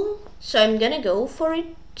cool, so I'm gonna go for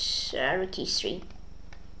it. Rook e3.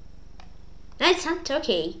 That's not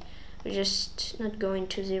okay. We're just not going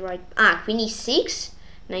to the right. Queen e6,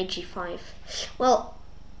 knight g5. Well,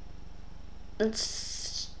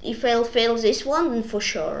 if I'll fail this one, then for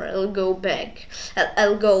sure I'll go back.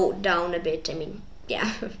 I'll go down a bit. I mean,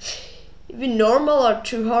 yeah. Even normal are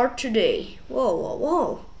too hard today. Whoa, whoa,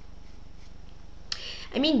 whoa.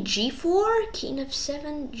 I mean, g4, king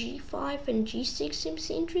f7, g5, and g6 seems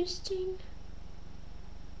interesting.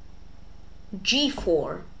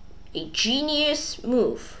 g4, a genius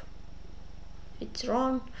move. It's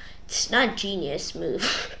wrong. It's not genius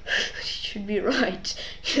move. It should be right,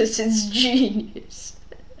 because it's genius.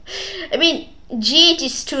 I mean, g8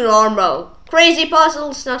 is too normal. Crazy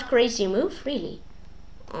puzzles, not crazy move, really.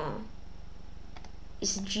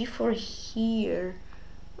 Is g4 here?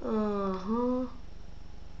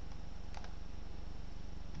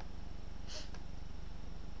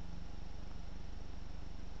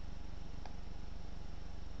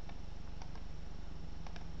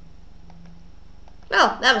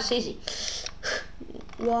 Well, that was easy.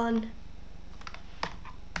 1,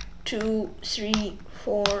 2, 3,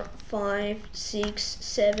 4, 5, 6,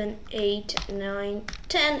 7, 8, 9,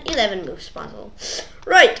 10, 11 moves puzzle.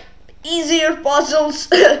 Right, easier puzzles.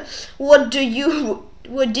 What did you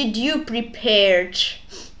prepare?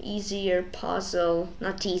 Easier puzzle,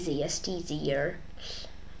 not easiest, easier.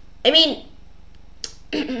 I mean,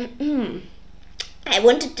 I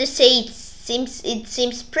wanted to say it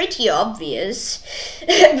seems pretty obvious,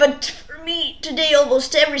 but for me today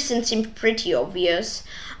almost everything seemed pretty obvious.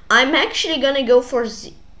 I'm actually gonna go for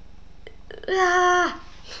it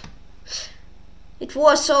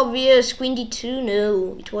was obvious. Queen d2,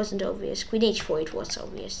 no, it wasn't obvious. Queen h4, it was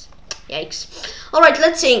obvious. Yikes. Alright,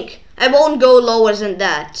 let's think. I won't go lower than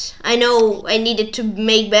that. I know I needed to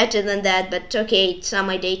make better than that, but okay, it's not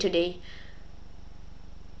my day today.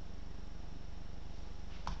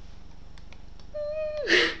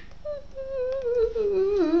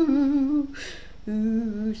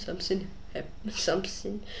 Something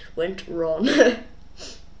went wrong.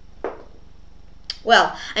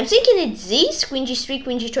 Well, I'm thinking it's this, queen g3,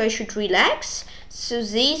 queen g2, I should relax. So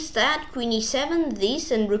this, that, queen e7,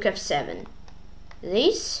 this, and rook f7.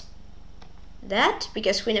 This, that,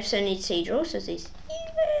 because queen f7 needs a draw, so this.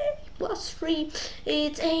 +3,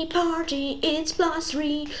 it's a party, it's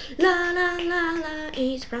 +3, la la la la,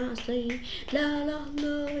 it's +3, la la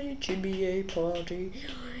la, it should be a party.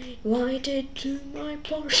 Invited to my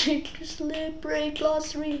party to celebrate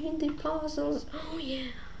 +3 in the puzzles. Oh yeah.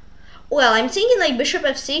 Well, I'm thinking like bishop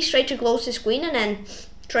f6, try to close his queen and then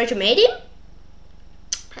try to mate him.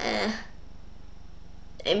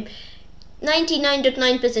 I'm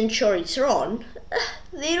 99.9% sure it's wrong.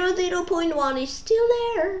 0.1 is still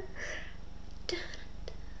there.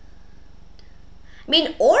 I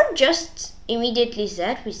mean, or just immediately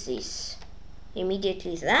that with this.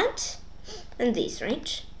 Immediately that and this,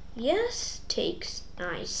 right? Yes, takes,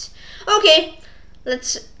 nice. Okay,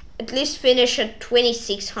 let's at least finish at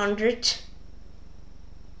 2600.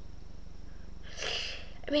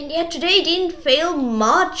 I mean, yeah, today didn't fail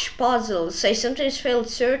much puzzles. I sometimes failed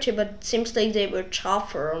 30, but it seems like they were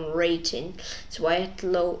tougher on rating. That's why I had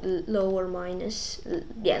lower minus,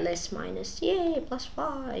 yeah, less minus. Yay,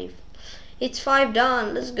 +5. It's 5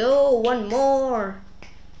 done, let's go, one more.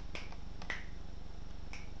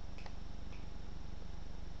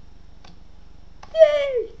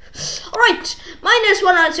 Yay! Alright, minus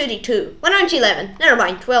 132, 111, never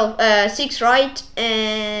mind, 6 right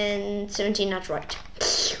and 17 not right.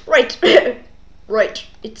 Right. Right,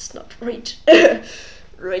 it's not right.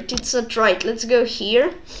 Right, it's not right. Let's go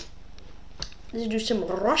here. Let's do some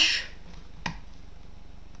rush.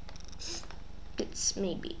 It's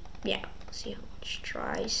maybe, yeah, see how much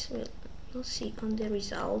tries. We'll see on the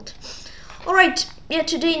result. Alright, yeah,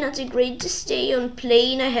 today not the greatest day on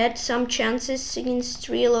playing. I had some chances against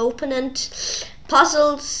real opponent.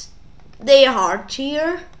 Puzzles, they are hard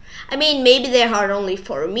here. I mean, maybe they're hard only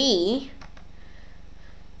for me.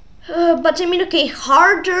 But I mean, okay,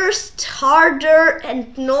 hardest, harder,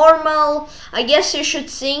 and normal. I guess you should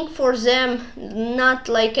think for them, not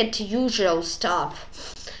like at usual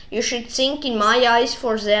stuff. You should think, in my eyes,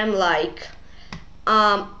 for them like,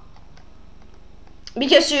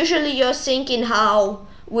 because usually you're thinking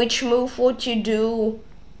which move would you do,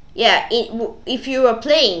 yeah, if you were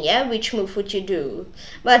playing, yeah, which move would you do.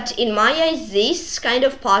 But in my eyes, these kind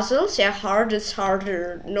of puzzles, yeah, hardest,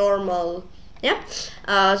 harder, normal, yeah,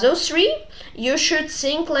 those three, you should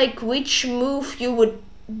think like which move you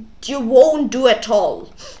won't do at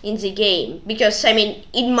all in the game, because I mean,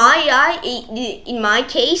 in my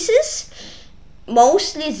cases,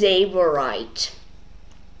 mostly they were right.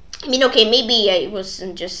 I mean, okay, maybe I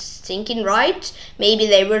wasn't just thinking right, maybe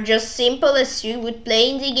they were just simple as you would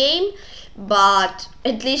play in the game, but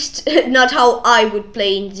at least not how I would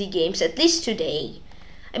play in the games, at least today.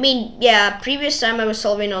 I mean, yeah, previous time I was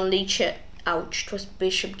solving only ouch, it was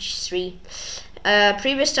bishop g3.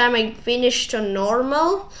 Previous time I finished on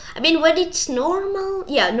normal. I mean, when it's normal,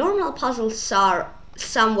 yeah, normal puzzles are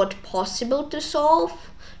somewhat possible to solve,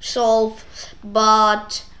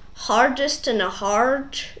 but hardest and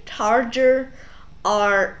harder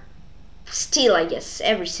are still, I guess,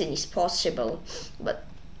 everything is possible, but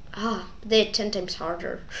they're 10 times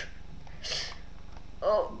harder.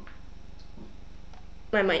 Oh,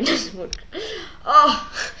 my mind doesn't work.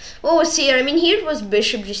 Oh, what was here? I mean, here it was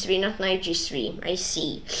bishop g3, not knight g3. I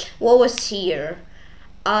see. What was here?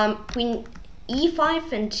 Queen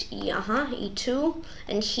e5 and e2,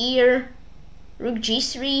 and here rook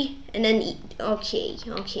g3, and then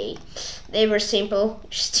okay. They were simple,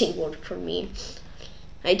 just didn't work for me.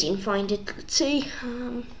 I didn't find it. Let's see.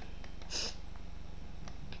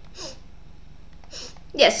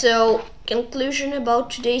 Yeah, so conclusion about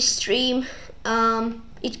today's stream.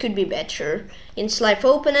 It could be better in live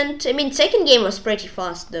opponent. I mean, second game was pretty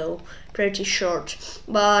fast though, pretty short.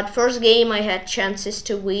 But first game I had chances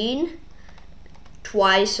to win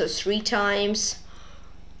twice or 3 times.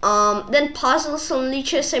 Then puzzles on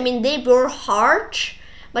liches, I mean, they were hard,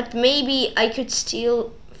 but maybe I could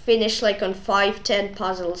still finish like on 5-10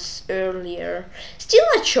 puzzles earlier. Still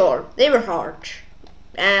not sure, they were hard.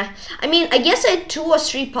 I mean, I guess I had 2 or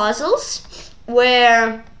 3 puzzles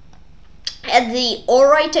where I had the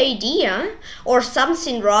alright idea or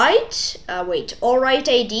something right, alright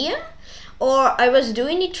idea, or I was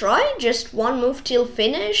doing it right, just one move till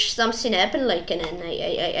finish, something happened like, and then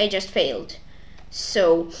I just failed.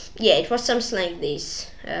 So yeah, it was something like this.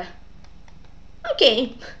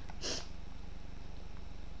 Okay.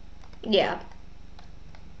 Yeah,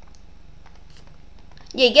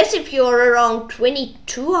 I guess if you're around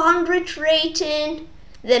 2200 rating,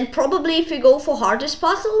 then probably if you go for hardest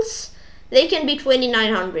puzzles, they can be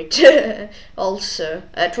 2900 also,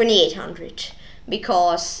 2800,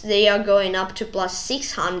 because they are going up to plus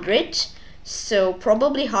 600, so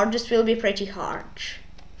probably hardest will be pretty hard.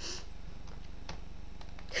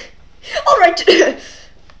 Alright,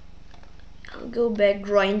 I'll go back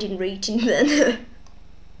grinding rating then.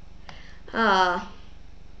 Yeah,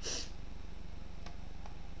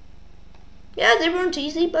 they weren't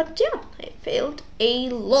easy, but yeah, I failed a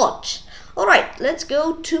lot. Alright, let's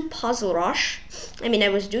go to Puzzle Rush. I mean, I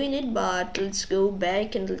was doing it, but let's go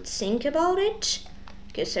back and let's think about it.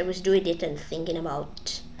 Because I was doing it and thinking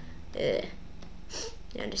about... you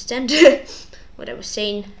understand what I was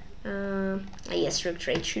saying? I guess rook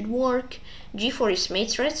trade should work. G4 is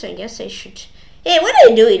mate threat, so I guess I should... Hey, what are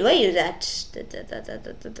you doing? Why are you that?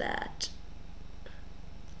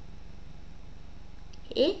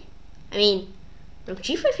 Eh? I mean, rook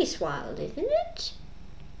G5 is wild, isn't it?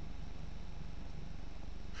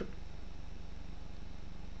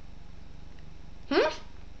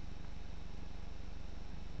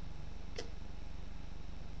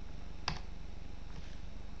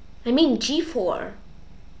 I mean G4.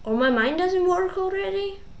 Or my mind doesn't work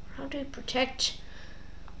already? How do I protect?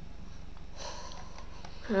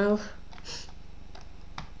 Well,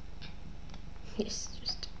 yes,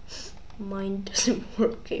 just mind doesn't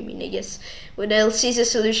work. I mean, I guess when I'll see the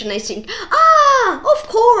solution, I think, of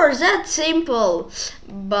course, that's simple.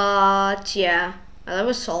 But yeah, while I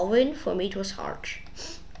was solving, for me it was hard.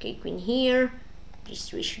 Okay, queen here,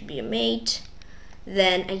 g3 should be a mate.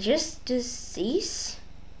 Then I just do this,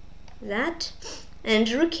 that, and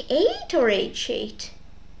rook 8 or h8.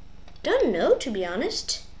 Don't know, to be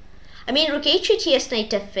honest. I mean, rook h8, yes,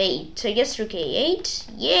 knight f8. So I guess rook a8.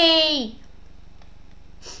 Yay!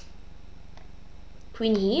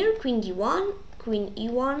 Queen here, queen d1, queen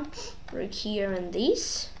e1, rook here and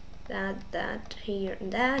this, that here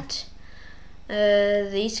and that.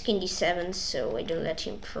 This king d7, so I don't let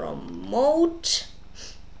him promote.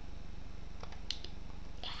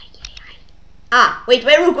 Ah, wait,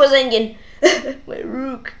 my rook was hanging. My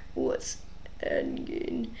rook was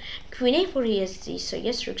hanging. Queen a4, he has this, so I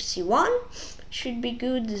guess rook c1 should be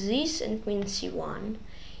good. This and queen c1.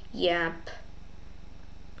 Yep.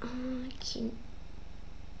 King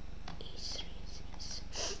e3,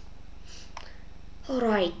 this.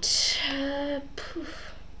 Alright.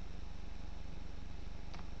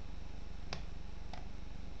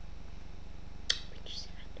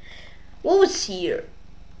 What was here?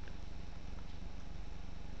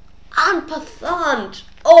 En passant.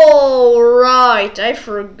 Oh right, I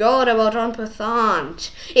forgot about en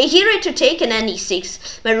passant. Here I had to take an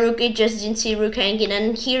e6. My rook, it just didn't see rook hanging,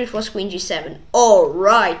 and here it was queen g7. Oh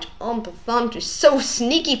right, en passant is so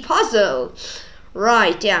sneaky puzzle.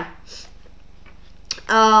 Right, yeah.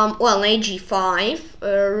 Well, knight g5,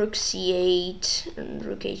 rook c8, and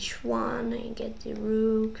rook h1. I get the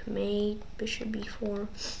rook, mate, bishop b4,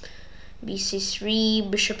 bc3,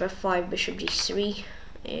 bishop f5, bishop d3.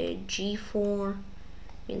 G4,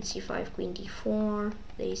 queen c5, queen d4,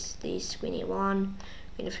 this, queen a1,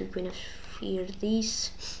 queen f3, queen f4,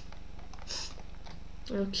 this.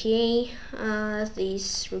 Okay,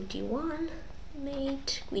 this rook d1,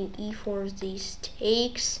 mate, queen e4, this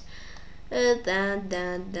takes,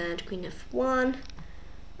 that, queen f1,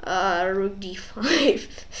 rook d5.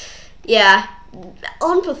 Yeah,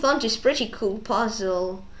 en passant is pretty cool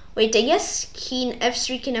puzzle. Wait, I guess king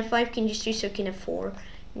f3, king f5, king g3, so king f4.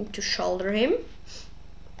 Need to shoulder him.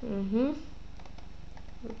 Look,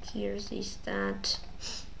 here's this, that.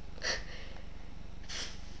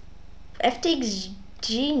 F takes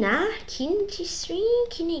g, nah, king g3,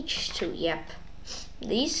 king h2, yep.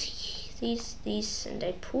 This, and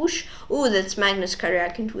I push. Oh, that's Magnus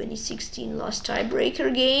Carrick in 2016, last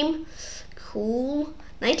tiebreaker game. Cool.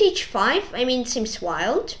 Knight h5, I mean, seems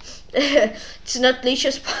wild. It's not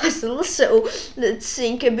Lich's puzzle, so let's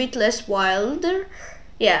think a bit less wilder.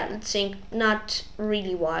 Yeah, let's think not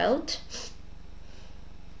really wild.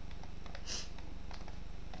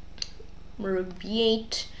 Rook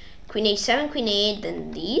b8, queen a7, queen a8,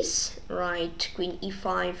 then this. Right, queen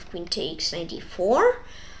e5, queen takes, knight e4.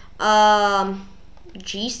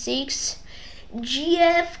 G6,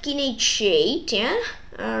 gf, king h8, yeah.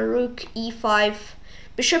 Rook e5,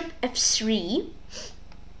 bishop f3.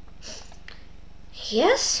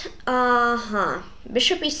 Yes,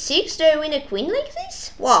 bishop e6, do I win a queen like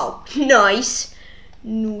this? Wow, nice.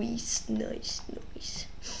 Nice.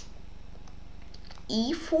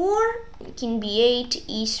 E4, king b8,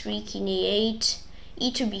 e3, king a8,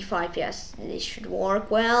 e2, b5, yes, this should work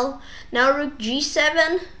well. Now rook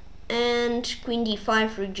g7 and queen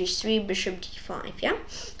d5, rook g3, bishop d5, yeah?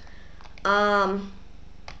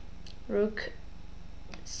 Rook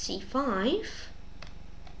c5,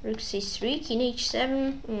 rook c3, king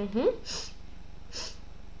h7,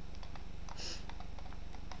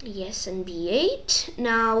 yes, and b8.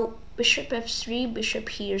 Now bishop f3, bishop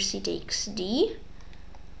here, c takes d.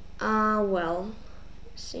 Well,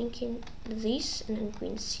 thinking this, and then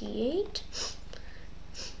queen c8.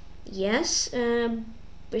 Yes,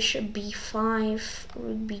 bishop b5,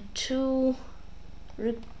 rook b2,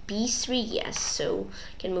 rook b3, yes, so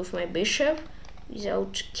I can move my bishop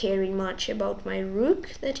without caring much about my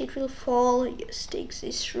rook, that it will fall. Yes, takes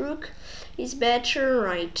this rook is better,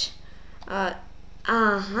 right.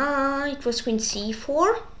 It was queen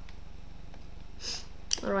c4.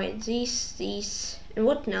 Alright, this, and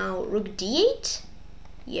what now? Rook d8?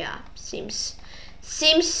 Yeah, seems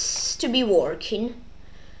to be working.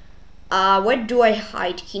 Where do I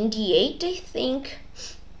hide? King d8, I think.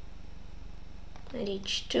 Knight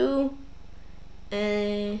h2.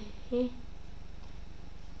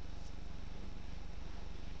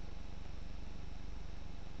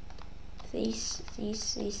 This.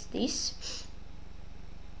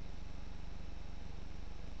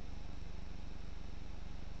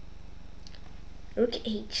 Rook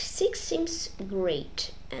h6 seems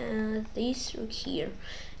great. This rook here,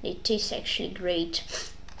 it is actually great.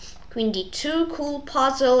 Queen d2, cool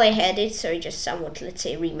puzzle. I had it, so I just somewhat, let's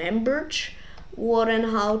say, remembered what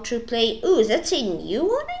and how to play. Ooh, that's a new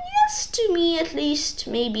one, I guess, to me at least.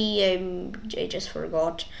 Maybe I just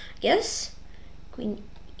forgot. Yes. queen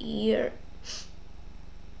here.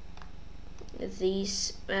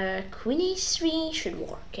 This queen a3 should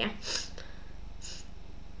work, yeah.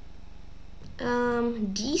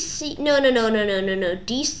 D6, no,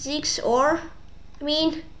 D6 or, I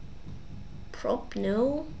mean, prop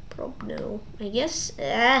no, I guess,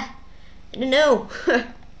 I don't know.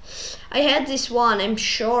 I had this one, I'm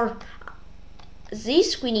sure.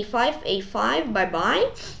 This queen e5, a5,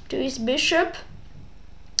 bye-bye to his bishop.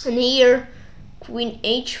 And here, queen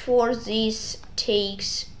h4, this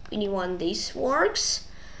takes queen e1, this works.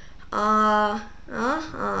 Ouch.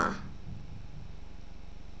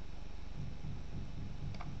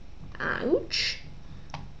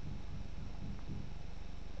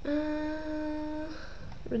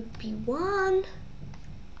 Rook b1, rook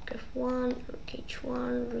f1, rook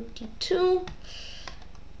h1, rook d2,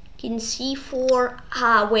 king c4.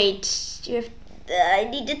 Wait, you have. I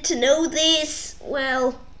needed to know this.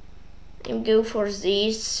 Well, I'm go for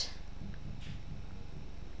this.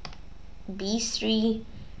 b3.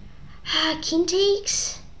 King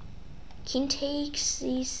takes.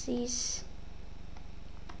 This.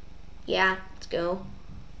 Yeah, let's go.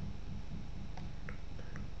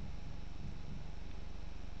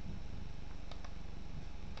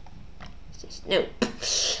 No.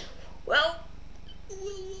 Well.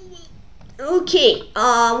 Okay.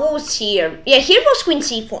 What was here? Yeah, here was queen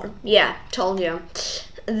c4. Yeah, told you.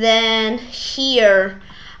 Then here,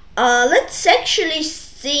 let's actually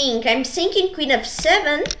think. I'm thinking queen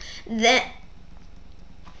f7. Then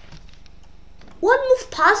one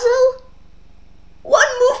move puzzle.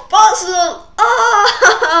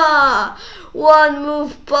 Ah, one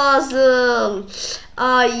move puzzle.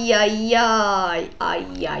 Ay.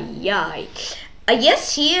 I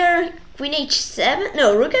guess here queen h7.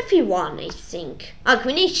 No, rook fe1. I think.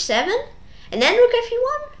 Queen h7, and then rook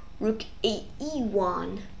fe1. Rook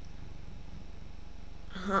e1.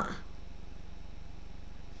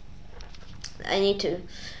 I need to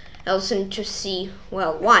also to see.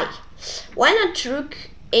 Well, why? Why not rook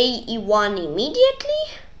e1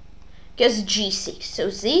 immediately? Because g6.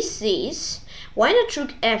 So this. Why not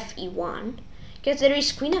rook fe1? Because there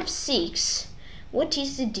is queen f6. What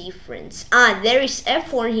is the difference? There is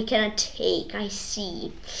f4 he cannot take. I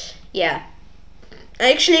see. Yeah.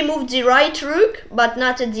 I actually moved the right rook, but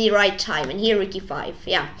not at the right time. And here rook e5.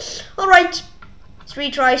 Yeah. Alright.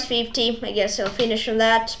 3 tries, 50. I guess I'll finish on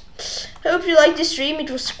that. Hope you liked the stream. It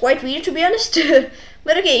was quite weird, to be honest.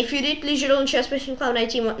 But okay, if you did, please join Chess Passion Club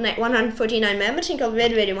 149 members. Thank you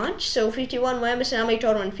very much. So 51 members, and I'll make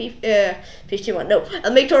tournament 51. No,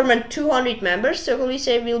 I'll make tournament 200 members. So please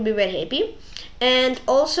say we'll be very happy. And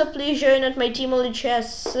also please join at my team only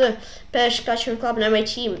Chess Passion Club. Now my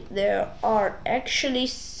team, there are actually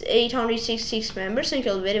 866 members. Thank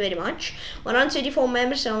you very much. 134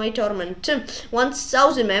 members, and I'll make tournament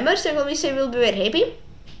 1000 members. So please say we'll be very happy.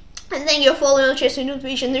 And thank you for following on Chess and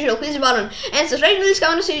notification, digital please button, and subscribe to this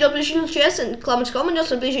channel so you don't miss Chess and comments,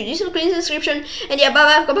 also please use this link in the description. And yeah,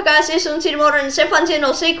 bye bye, see you soon, see you tomorrow, and stay fun, and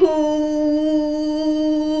I'll say cool.